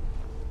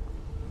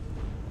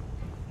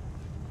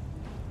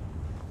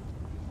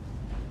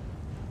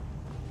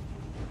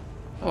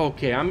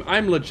 Okay,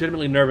 I'm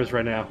legitimately nervous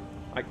right now.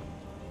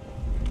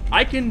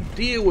 I can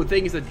deal with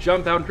things that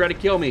jump out and try to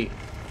kill me.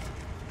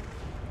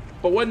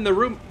 But when the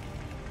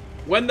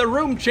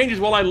room changes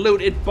while I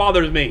loot, it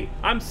bothers me.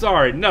 I'm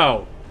sorry,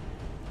 no.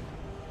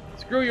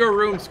 Screw your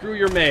room, screw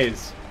your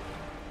maze.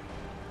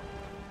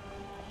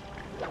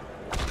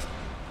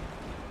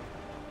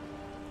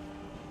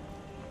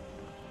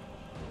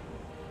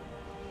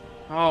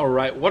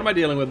 Alright, what am I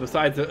dealing with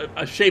besides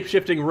a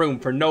shape-shifting room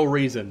for no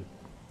reason?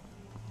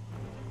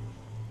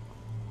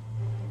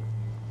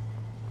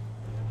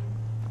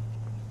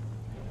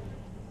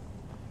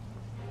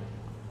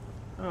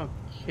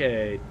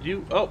 Okay,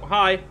 oh,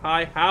 hi,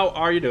 how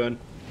are you doing?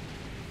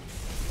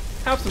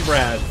 Have some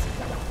Brads.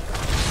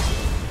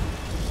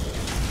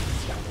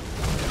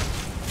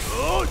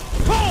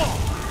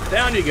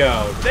 Down you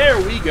go. There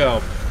we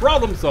go.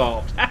 Problem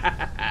solved.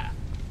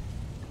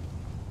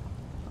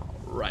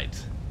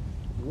 Alright.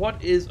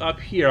 What is up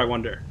here, I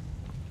wonder?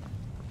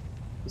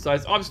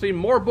 Besides, obviously,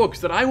 more books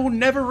that I will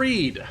never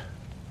read.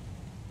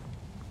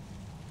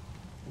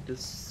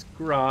 Description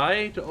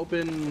scry to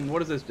open... What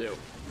does this do?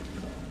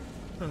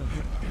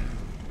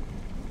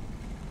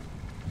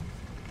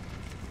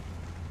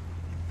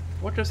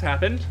 What just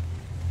happened?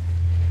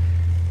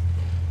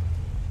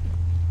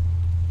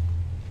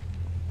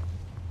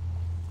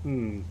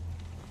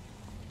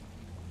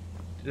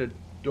 Did a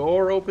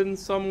door open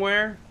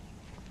somewhere?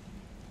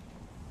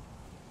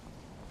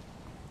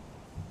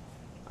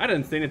 I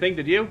didn't see anything,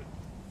 did you?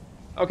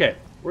 Okay,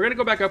 we're gonna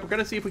go back up. We're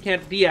gonna see if we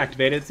can't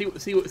deactivate it.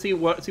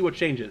 See what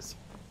changes.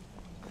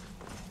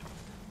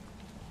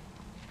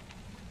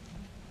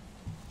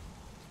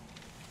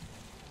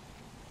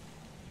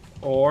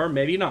 Or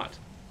maybe not.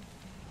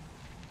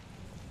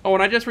 Oh,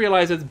 and I just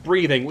realized it's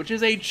breathing, which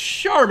is a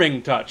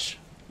charming touch.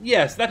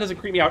 Yes, that doesn't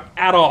creep me out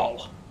at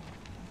all.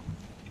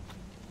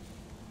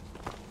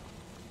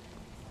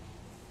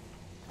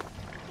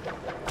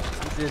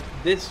 Is it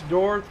this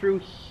door through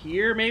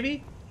here,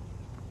 maybe?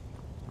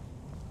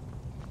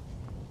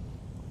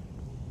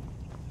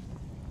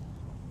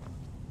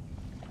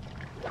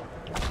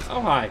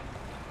 Oh, hi.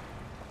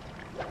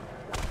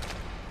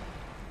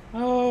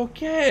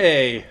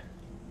 Okay.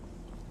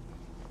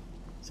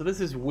 So this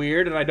is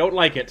weird, and I don't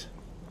like it.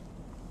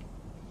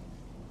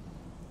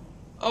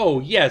 Oh,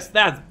 yes,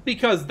 that's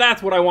because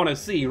that's what I want to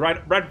see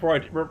right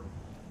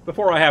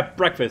before I have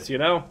breakfast, you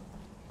know?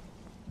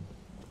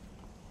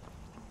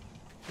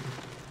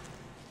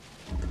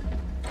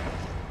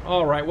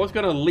 Alright, what's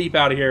gonna leap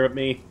out of here at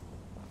me?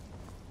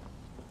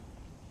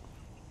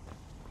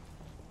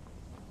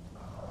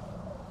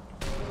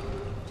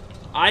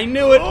 I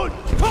knew it!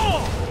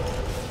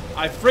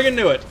 I friggin'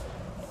 knew it!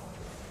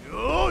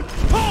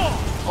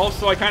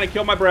 Also, I kinda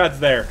killed my Brads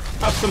there.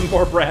 Have some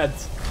more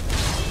Brads.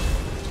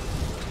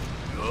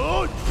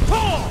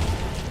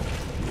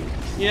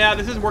 Yeah,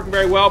 this isn't working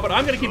very well, but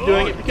I'm gonna keep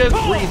doing it because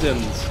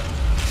reasons.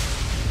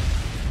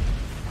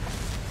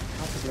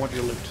 I just want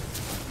your loot.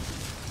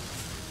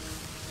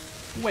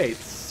 Wait,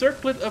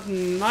 Circlet of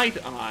Night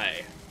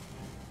Eye.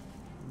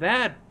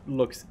 That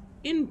looks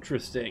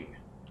interesting.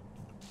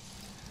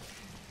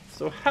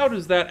 So how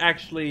does that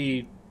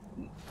actually...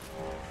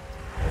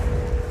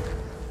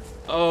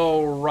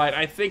 Oh, right,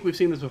 I think we've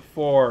seen this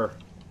before.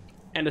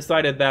 And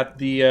decided that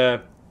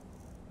the,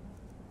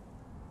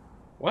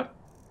 What?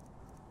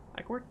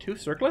 I could work 2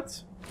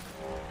 circlets?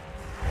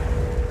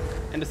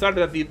 And decided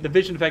that the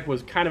vision effect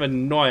was kind of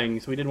annoying,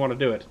 so we didn't want to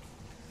do it.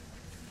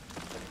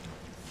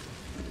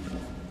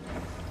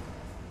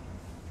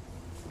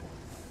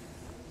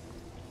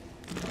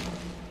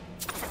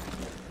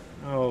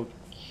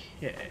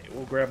 Okay,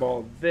 we'll grab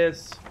all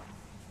this.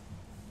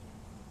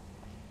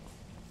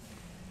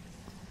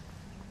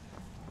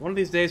 One of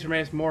these days,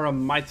 Mora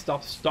might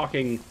stop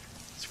stalking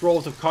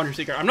Scrolls of Conjure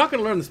Seeker. I'm not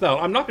going to learn the spell.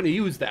 I'm not going to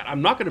use that.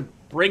 I'm not going to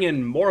bring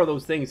in more of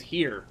those things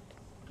here.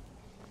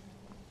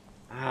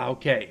 Ah,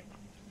 okay.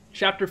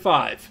 Chapter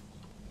 5.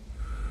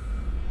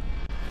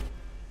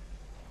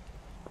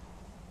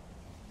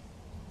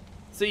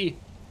 See,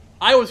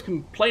 I was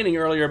complaining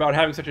earlier about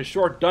having such a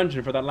short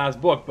dungeon for that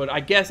last book, but I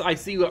guess I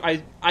see.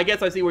 I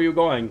guess I see where you're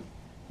going.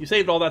 You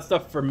saved all that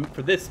stuff for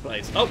this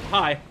place. Oh,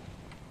 hi.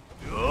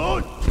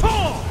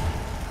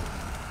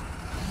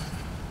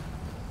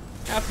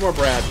 Have some more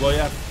Brads, will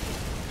ya?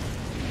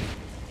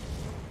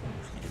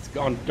 It's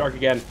gone dark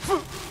again.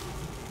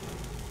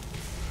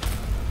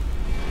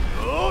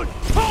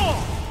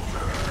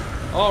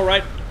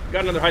 Alright,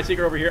 got another High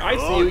Seeker over here. I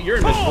see you, you're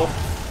invisible.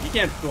 You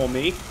can't fool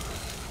me.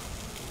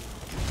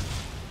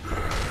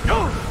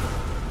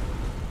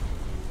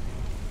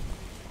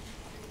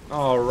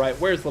 Alright,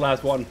 where's the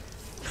last one?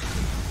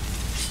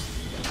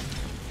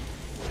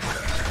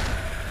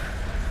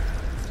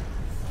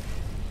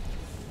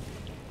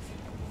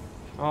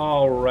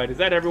 Alright, is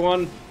that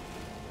everyone?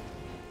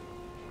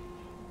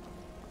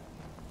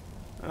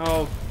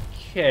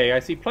 Okay, I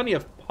see plenty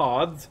of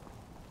pods,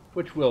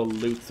 which we'll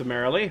loot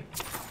summarily.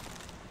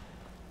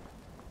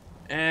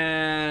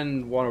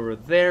 And one over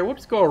there. We'll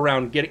just go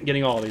around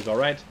getting all these,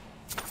 alright?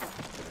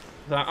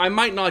 I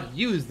might not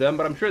use them,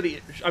 but I'm sure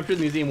the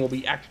museum will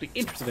be actually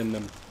interested in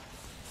them.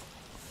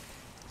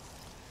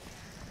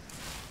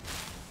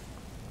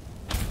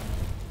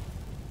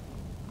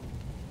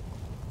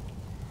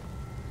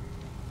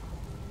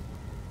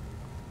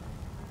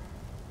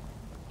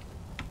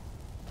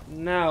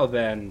 Now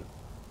then,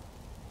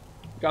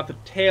 got the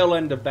tail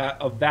end of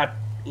that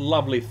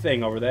lovely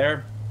thing over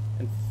there,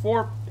 and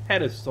 4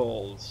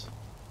 pedestals.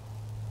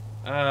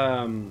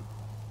 And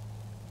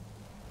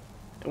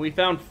we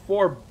found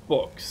 4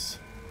 books.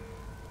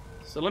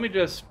 So let me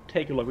just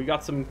take a look. We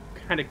got some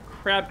kind of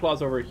crab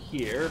claws over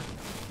here.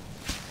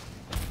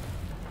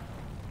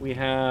 We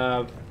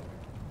have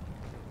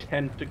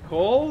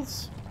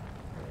tentacles.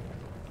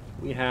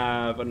 We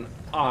have an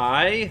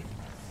eye.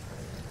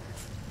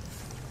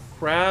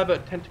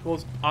 Crab,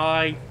 tentacles,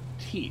 eye,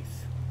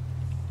 teeth.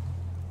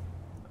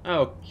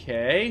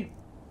 Okay.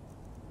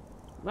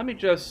 Let me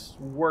just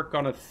work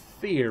on a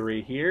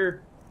theory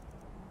here.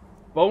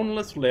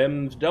 Boneless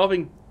limbs,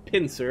 delving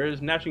pincers,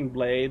 gnashing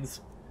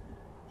blades,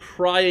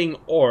 prying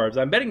orbs.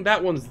 I'm betting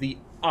that one's the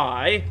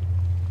eye.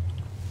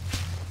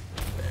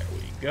 There we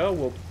go.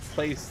 We'll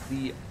place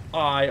the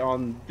eye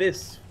on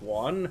this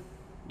one.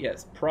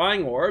 Yes,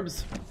 prying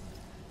orbs.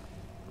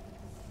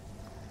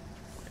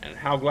 And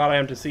how glad I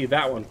am to see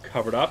that one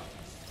covered up.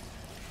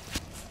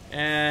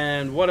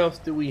 And what else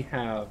do we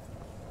have?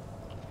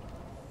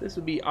 This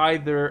would be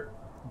either...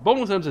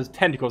 Boneless limbs is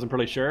tentacles, I'm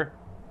pretty sure.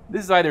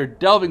 This is either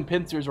delving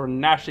pincers or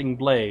gnashing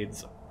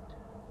blades.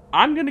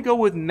 I'm going to go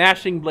with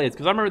gnashing blades,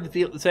 because I remember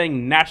the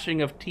saying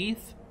gnashing of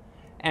teeth.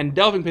 And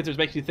delving pincers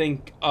makes you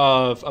think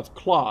of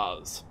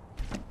claws.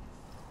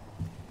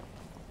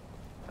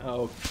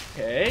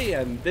 Okay,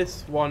 and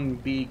this one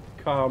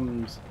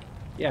becomes...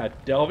 Yeah,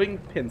 delving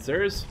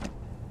pincers.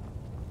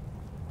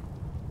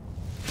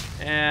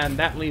 And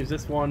that leaves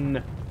this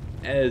one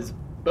as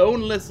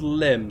boneless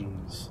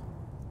limbs.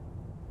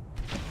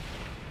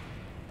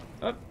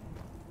 Oh,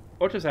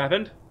 what just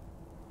happened?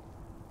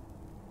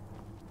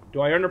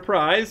 Do I earn a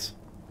prize?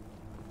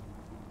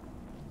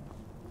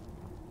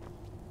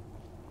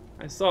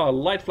 I saw a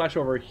light flash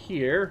over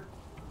here.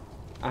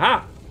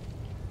 Aha!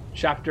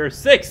 Chapter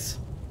 6!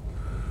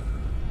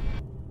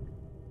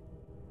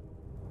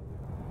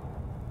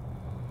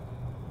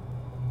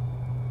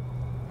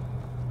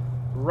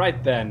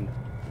 Right then.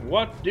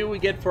 What do we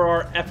get for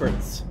our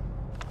efforts?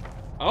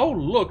 Oh,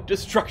 look,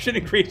 destruction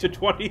increased to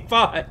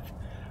 25.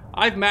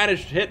 I've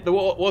managed to hit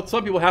what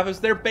some people have as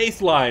their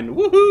baseline.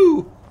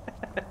 Woohoo!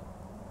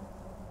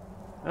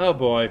 Oh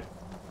boy.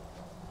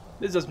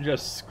 This doesn't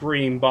just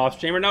scream boss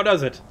chamber now,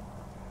 does it?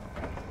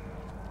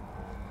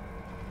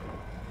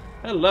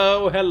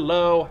 Hello,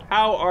 hello.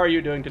 How are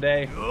you doing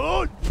today?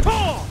 How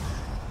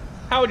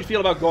would you feel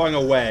about going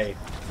away?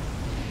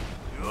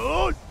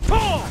 There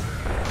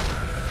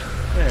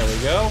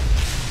we go.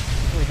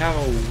 We have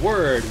a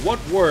word. What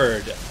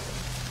word?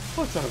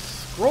 Oh, it's on a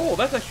scroll.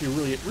 That's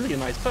actually really a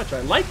nice touch.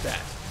 I like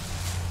that.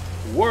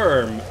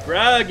 Worm.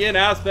 Dragon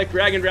aspect.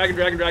 Dragon.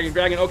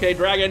 Okay,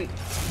 dragon.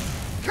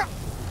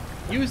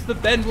 Use the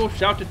bend will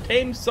shout to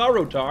tame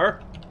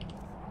Sarotar.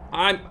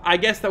 I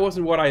guess that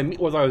wasn't what I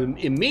was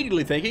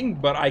immediately thinking,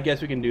 but I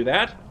guess we can do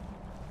that.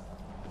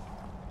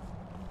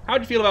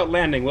 How'd you feel about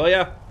landing, will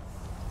ya?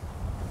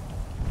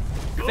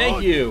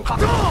 Thank you.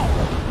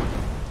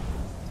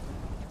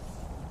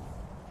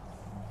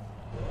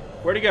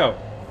 Where'd he go?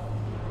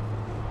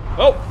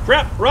 Oh,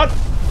 crap! Run!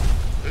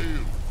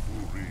 Hail,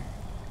 Uri.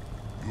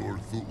 Your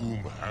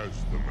Thu'um has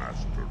the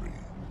mastery.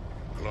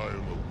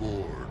 Climb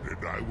aboard,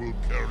 and I will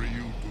carry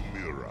you to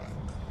Mora.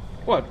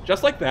 What,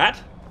 just like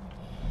that?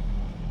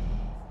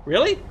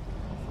 Really?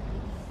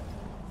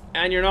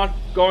 And you're not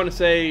going to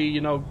say,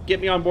 you know,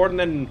 get me on board and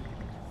then,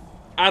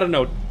 I don't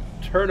know,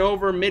 turn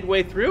over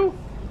midway through?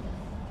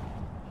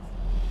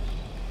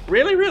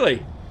 Really?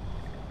 Really?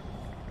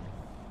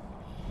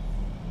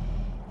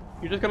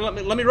 You're just gonna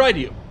let me ride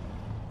you?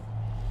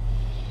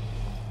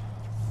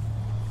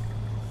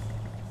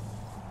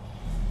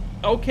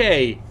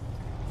 Okay.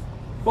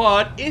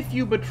 But if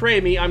you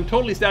betray me, I'm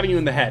totally stabbing you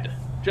in the head.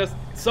 Just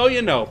so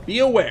you know, be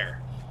aware.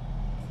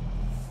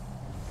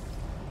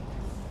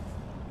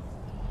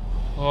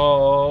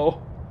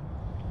 Oh.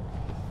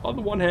 On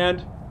the one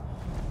hand,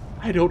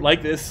 I don't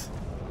like this.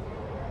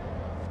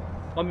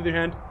 On the other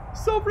hand,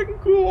 so freaking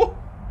cool.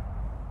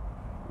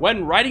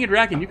 When riding a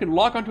dragon, you can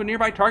lock onto a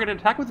nearby target and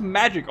attack with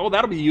magic. Oh,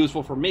 that'll be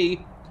useful for me. You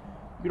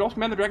can also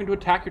command the dragon to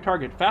attack your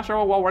target. Fast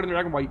travel while riding the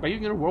dragon by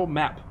using a world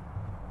map.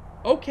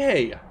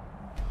 Okay.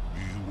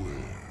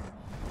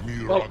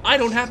 Beware. Well, I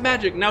don't have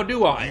magic, now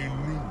do I? He knew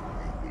you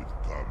would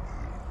come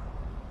here.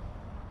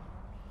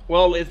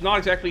 Well, it's not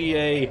exactly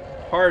a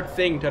hard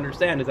thing to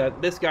understand, is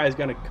that this guy is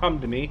going to come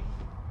to me.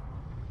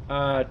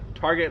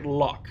 Target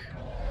lock.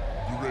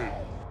 Draven,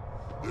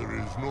 there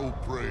is no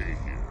prey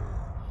here.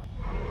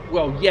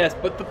 Well, yes,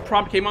 but the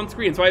prompt came on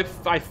screen, so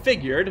I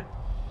figured.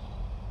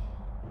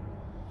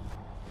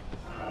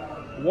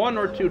 1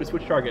 or 2 to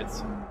switch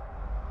targets.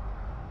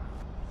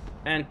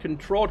 And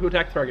control to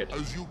attack target.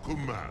 As you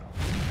command.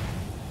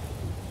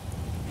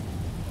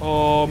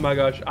 Oh my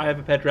gosh, I have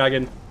a pet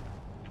dragon.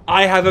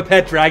 I have a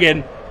pet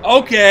dragon.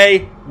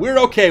 Okay, we're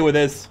okay with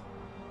this.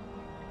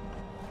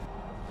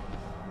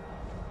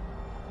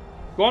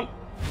 Go on.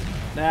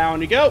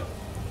 Down you go.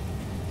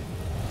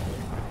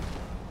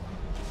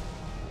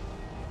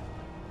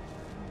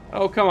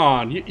 Oh, come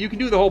on. You can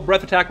do the whole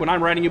breath attack when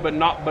I'm riding you, but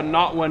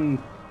not when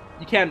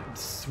you can't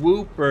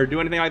swoop or do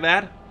anything like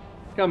that.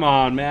 Come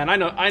on, man. I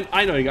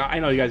know you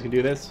guys can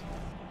do this.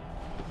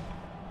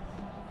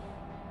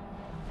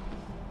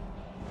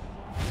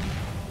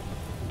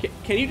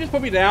 Can you just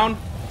put me down?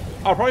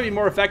 I'll probably be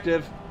more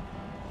effective.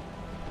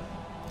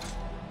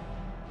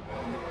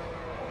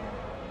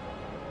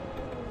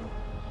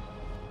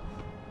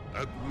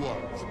 At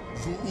once,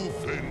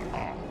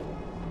 Zu'ufen.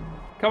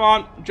 Come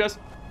on, just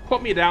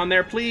put me down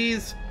there,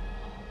 please.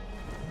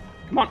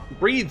 Come on,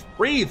 breathe,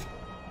 breathe.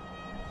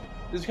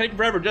 This is taking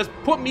forever. Just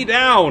put me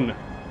down.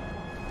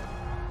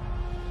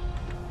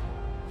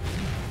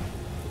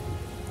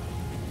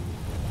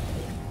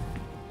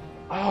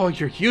 Oh,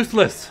 you're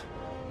useless.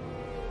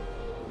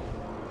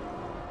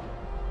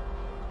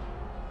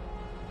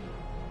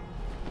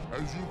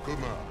 As you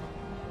command.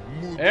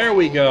 There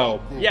we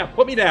go. Yeah,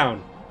 put me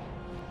down.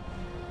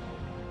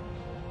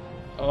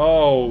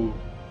 Oh.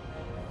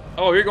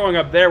 Oh, you're going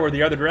up there where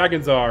the other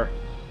dragons are.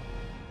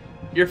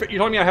 You're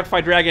telling me I have to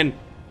fight dragons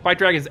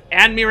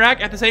and Mirak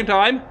at the same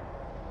time?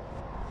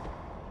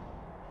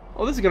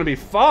 Oh, this is gonna be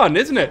fun,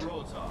 isn't it?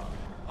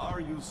 Are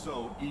you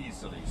so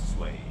easily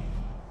swayed?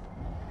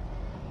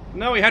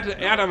 No, we had to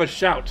have a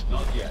shout.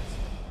 Not yet.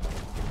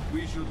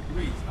 We should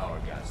greet our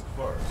guest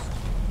first.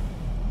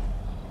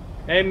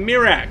 Hey,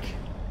 Mirak.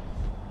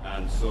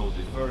 And so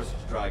the first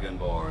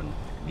Dragonborn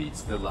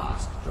meets the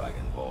last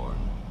Dragonborn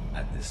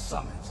at the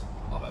summit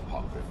of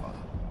Apocrypha.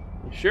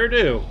 We sure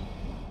do.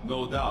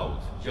 No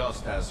doubt,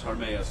 just as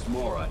Hermaeus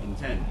Mora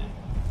intended.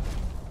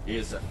 He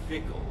is a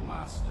fickle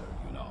master,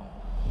 you know.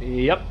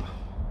 Yep.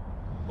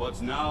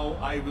 But now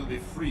I will be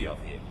free of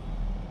him.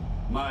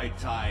 My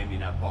time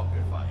in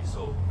Apocrypha is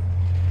over.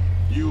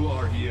 You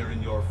are here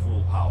in your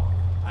full power,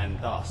 and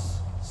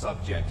thus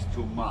subject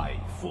to my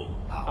full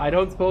power. I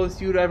don't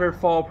suppose you'd ever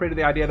fall prey to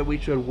the idea that we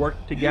should work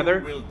together?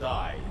 You will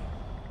die.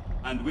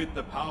 And with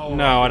the power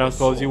No, of I don't your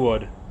suppose you soul,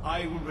 would.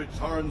 I will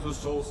return to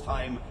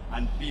Solstheim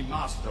and be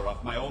master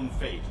of my own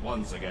fate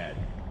once again.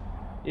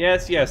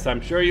 Yes, yes, I'm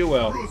sure you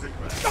will.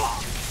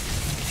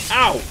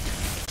 Ow!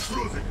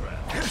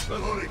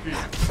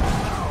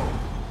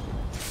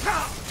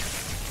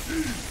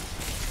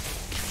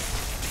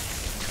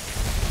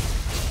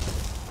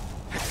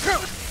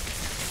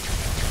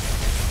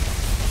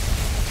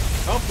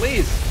 Oh,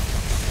 please.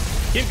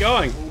 Keep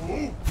going.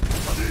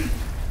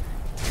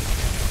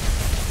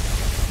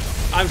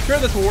 I'm sure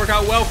this will work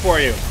out well for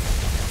you.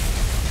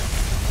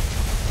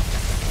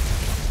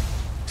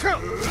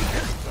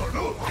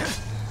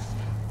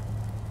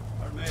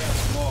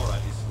 Hermaeus Mora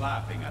is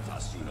laughing at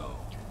us, you know.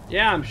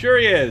 Yeah, I'm sure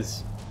he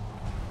is.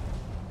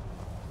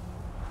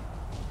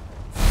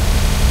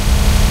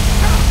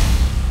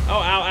 Oh,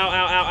 ow, ow,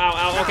 ow, ow, ow,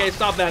 ow. Okay,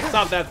 stop that,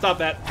 stop that, stop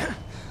that.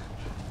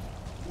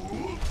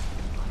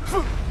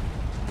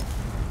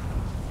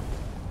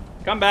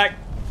 Come back.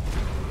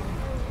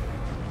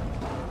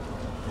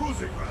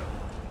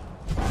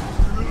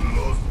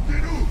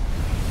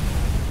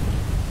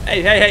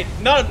 Hey, hey, hey,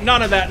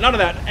 none of that, none of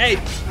that. Hey,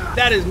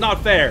 that is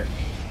not fair.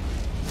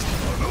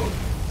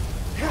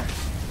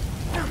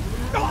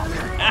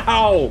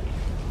 Ow!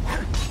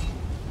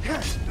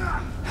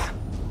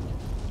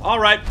 All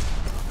right.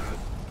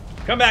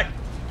 Come back.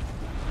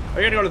 Oh,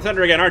 you're gonna go to the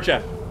center again, aren't you?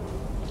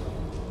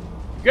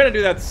 You're gonna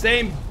do that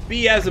same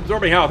BS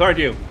absorbing health, aren't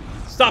you?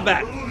 Stop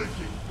that.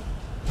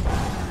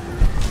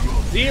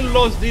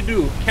 Dilos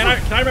Didu. Can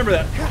I remember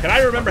that? Can I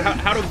remember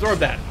how to absorb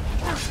that?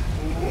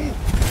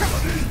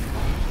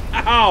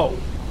 Ow!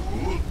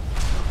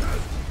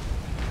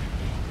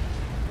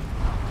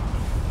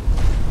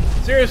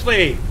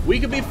 Seriously, we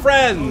could be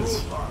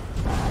friends.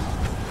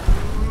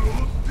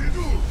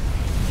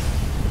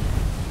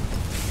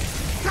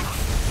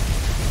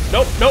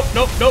 Nope, nope,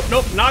 nope, nope,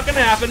 nope, not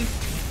gonna happen.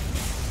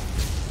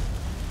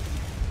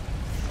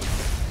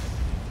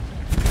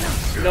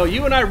 No,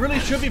 you and I really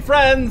should be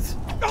friends.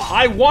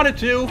 I wanted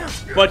to,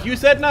 but you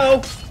said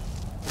no.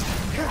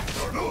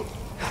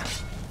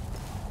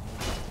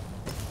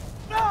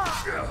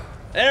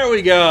 There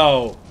we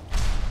go.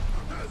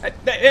 Hey,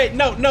 hey,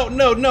 no, no,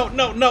 no, no,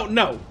 no, no,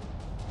 no.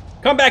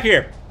 Come back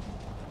here.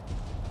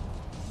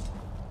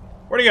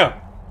 Where'd he go?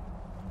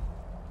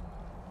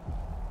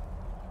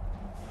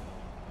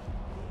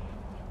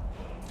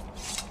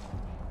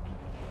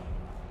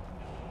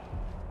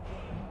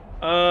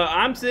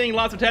 I'm seeing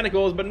lots of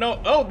tentacles, but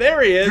no. Oh,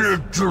 there he is.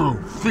 Did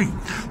you think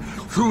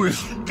to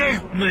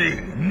escape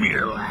me,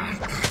 Mirak?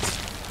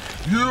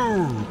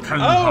 You can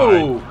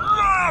hide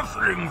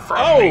nothing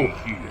from me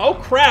here. Oh,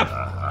 crap.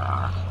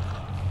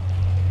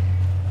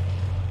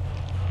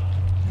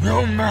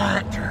 No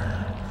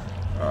matter.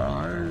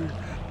 I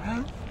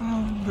have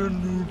found a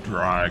new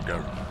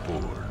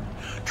Dragonborn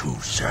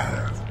to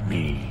serve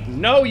me.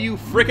 No, you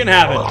frickin'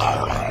 haven't.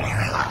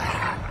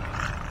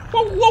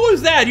 What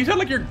was that? You sound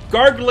like you're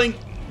gargling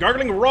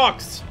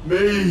rocks.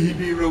 May he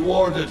be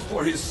rewarded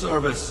for his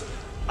service,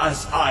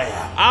 as I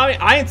am.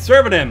 I ain't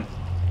serving him.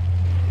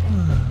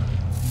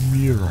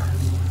 Mira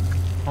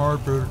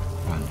harbored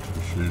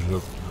fantasies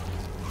of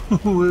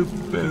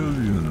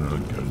rebellion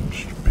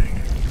against me.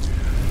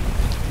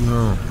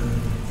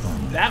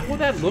 That what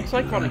that looks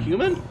like on a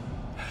human?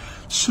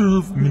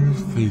 Serve me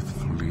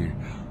faithfully,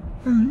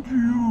 and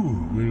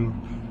you will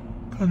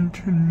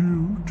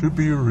continue to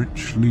be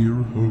richly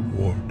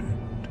rewarded.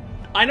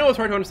 I know it's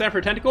hard to understand for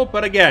a tentacle,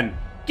 but again,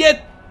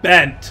 get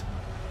bent!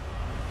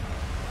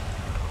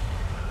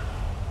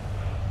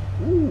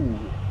 Ooh.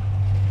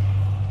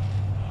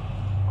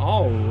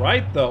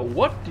 Alright though,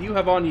 what do you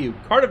have on you?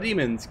 Card of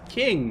Demons,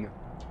 King.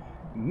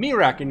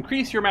 Mirak,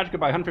 increase your magicka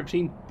by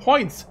 115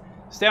 points.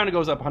 Stamina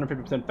goes up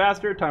 150%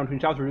 faster. Time between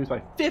shouts reduced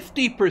by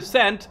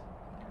 50%.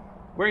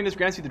 Wearing this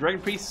grants you the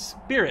Dragon Priest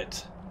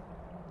Spirit.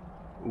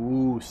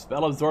 Ooh,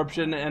 Spell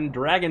Absorption and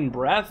Dragon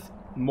Breath.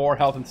 More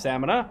health and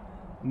stamina.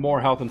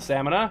 More health and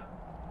stamina.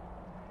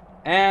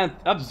 And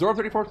absorb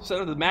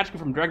 34% of the magicka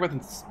from Dragon Breath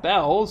and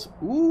spells.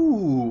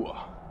 Ooh.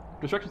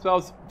 destruction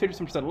spells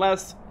 50%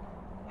 less.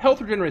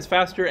 Health regenerates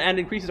faster and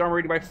increases armor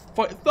rating by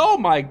oh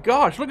my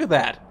gosh, look at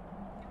that!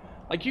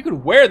 Like, you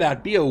could wear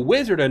that, be a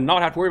wizard, and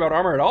not have to worry about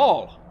armor at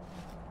all.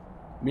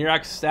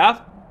 Mirak's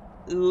staff,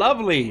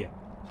 lovely.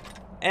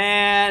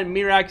 And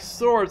Mirak's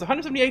swords,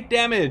 178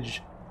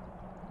 damage.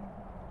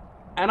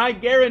 And I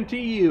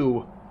guarantee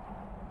you,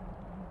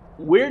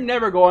 we're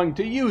never going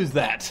to use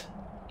that.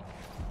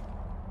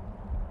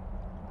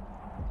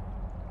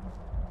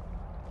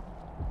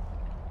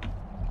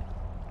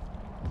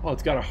 Oh,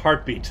 it's got a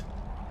heartbeat.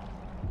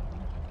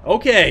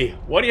 Okay,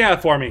 what do you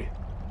have for me?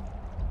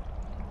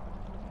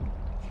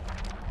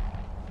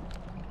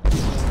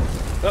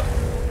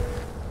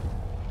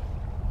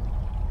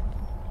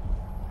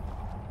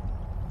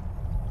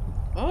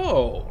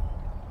 Oh.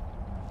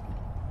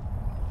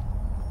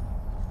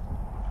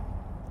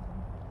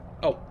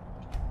 Oh.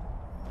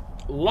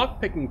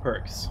 Lockpicking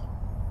perks.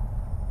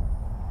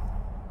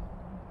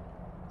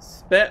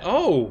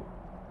 Oh.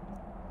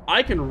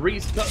 I can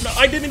no,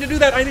 I didn't mean to do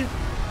that. I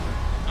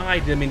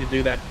didn't mean to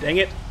do that. Dang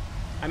it.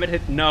 I meant to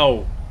hit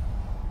no.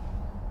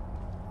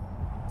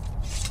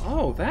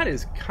 Oh, that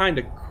is kind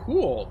of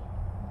cool.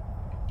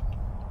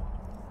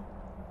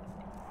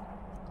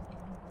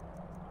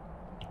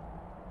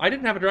 I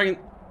didn't have a dragon.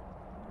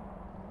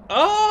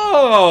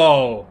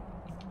 Oh!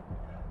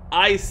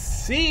 I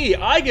see.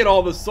 I get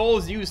all the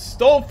souls you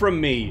stole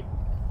from me.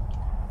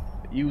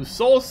 You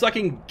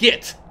soul-sucking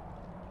git.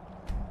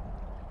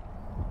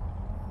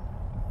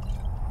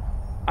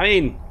 I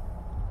mean,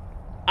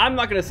 I'm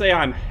not going to say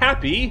I'm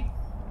happy,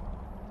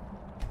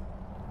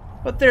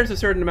 but there's a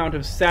certain amount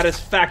of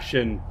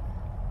satisfaction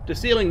to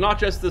stealing not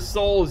just the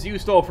souls you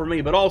stole from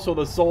me, but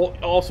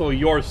also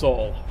your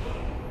soul.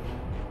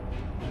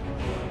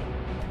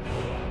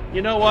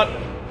 You know what?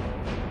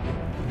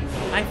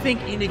 I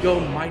think Inigo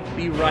might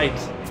be right.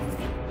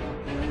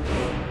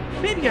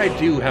 Maybe I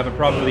do have a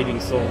problem with eating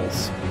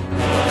souls.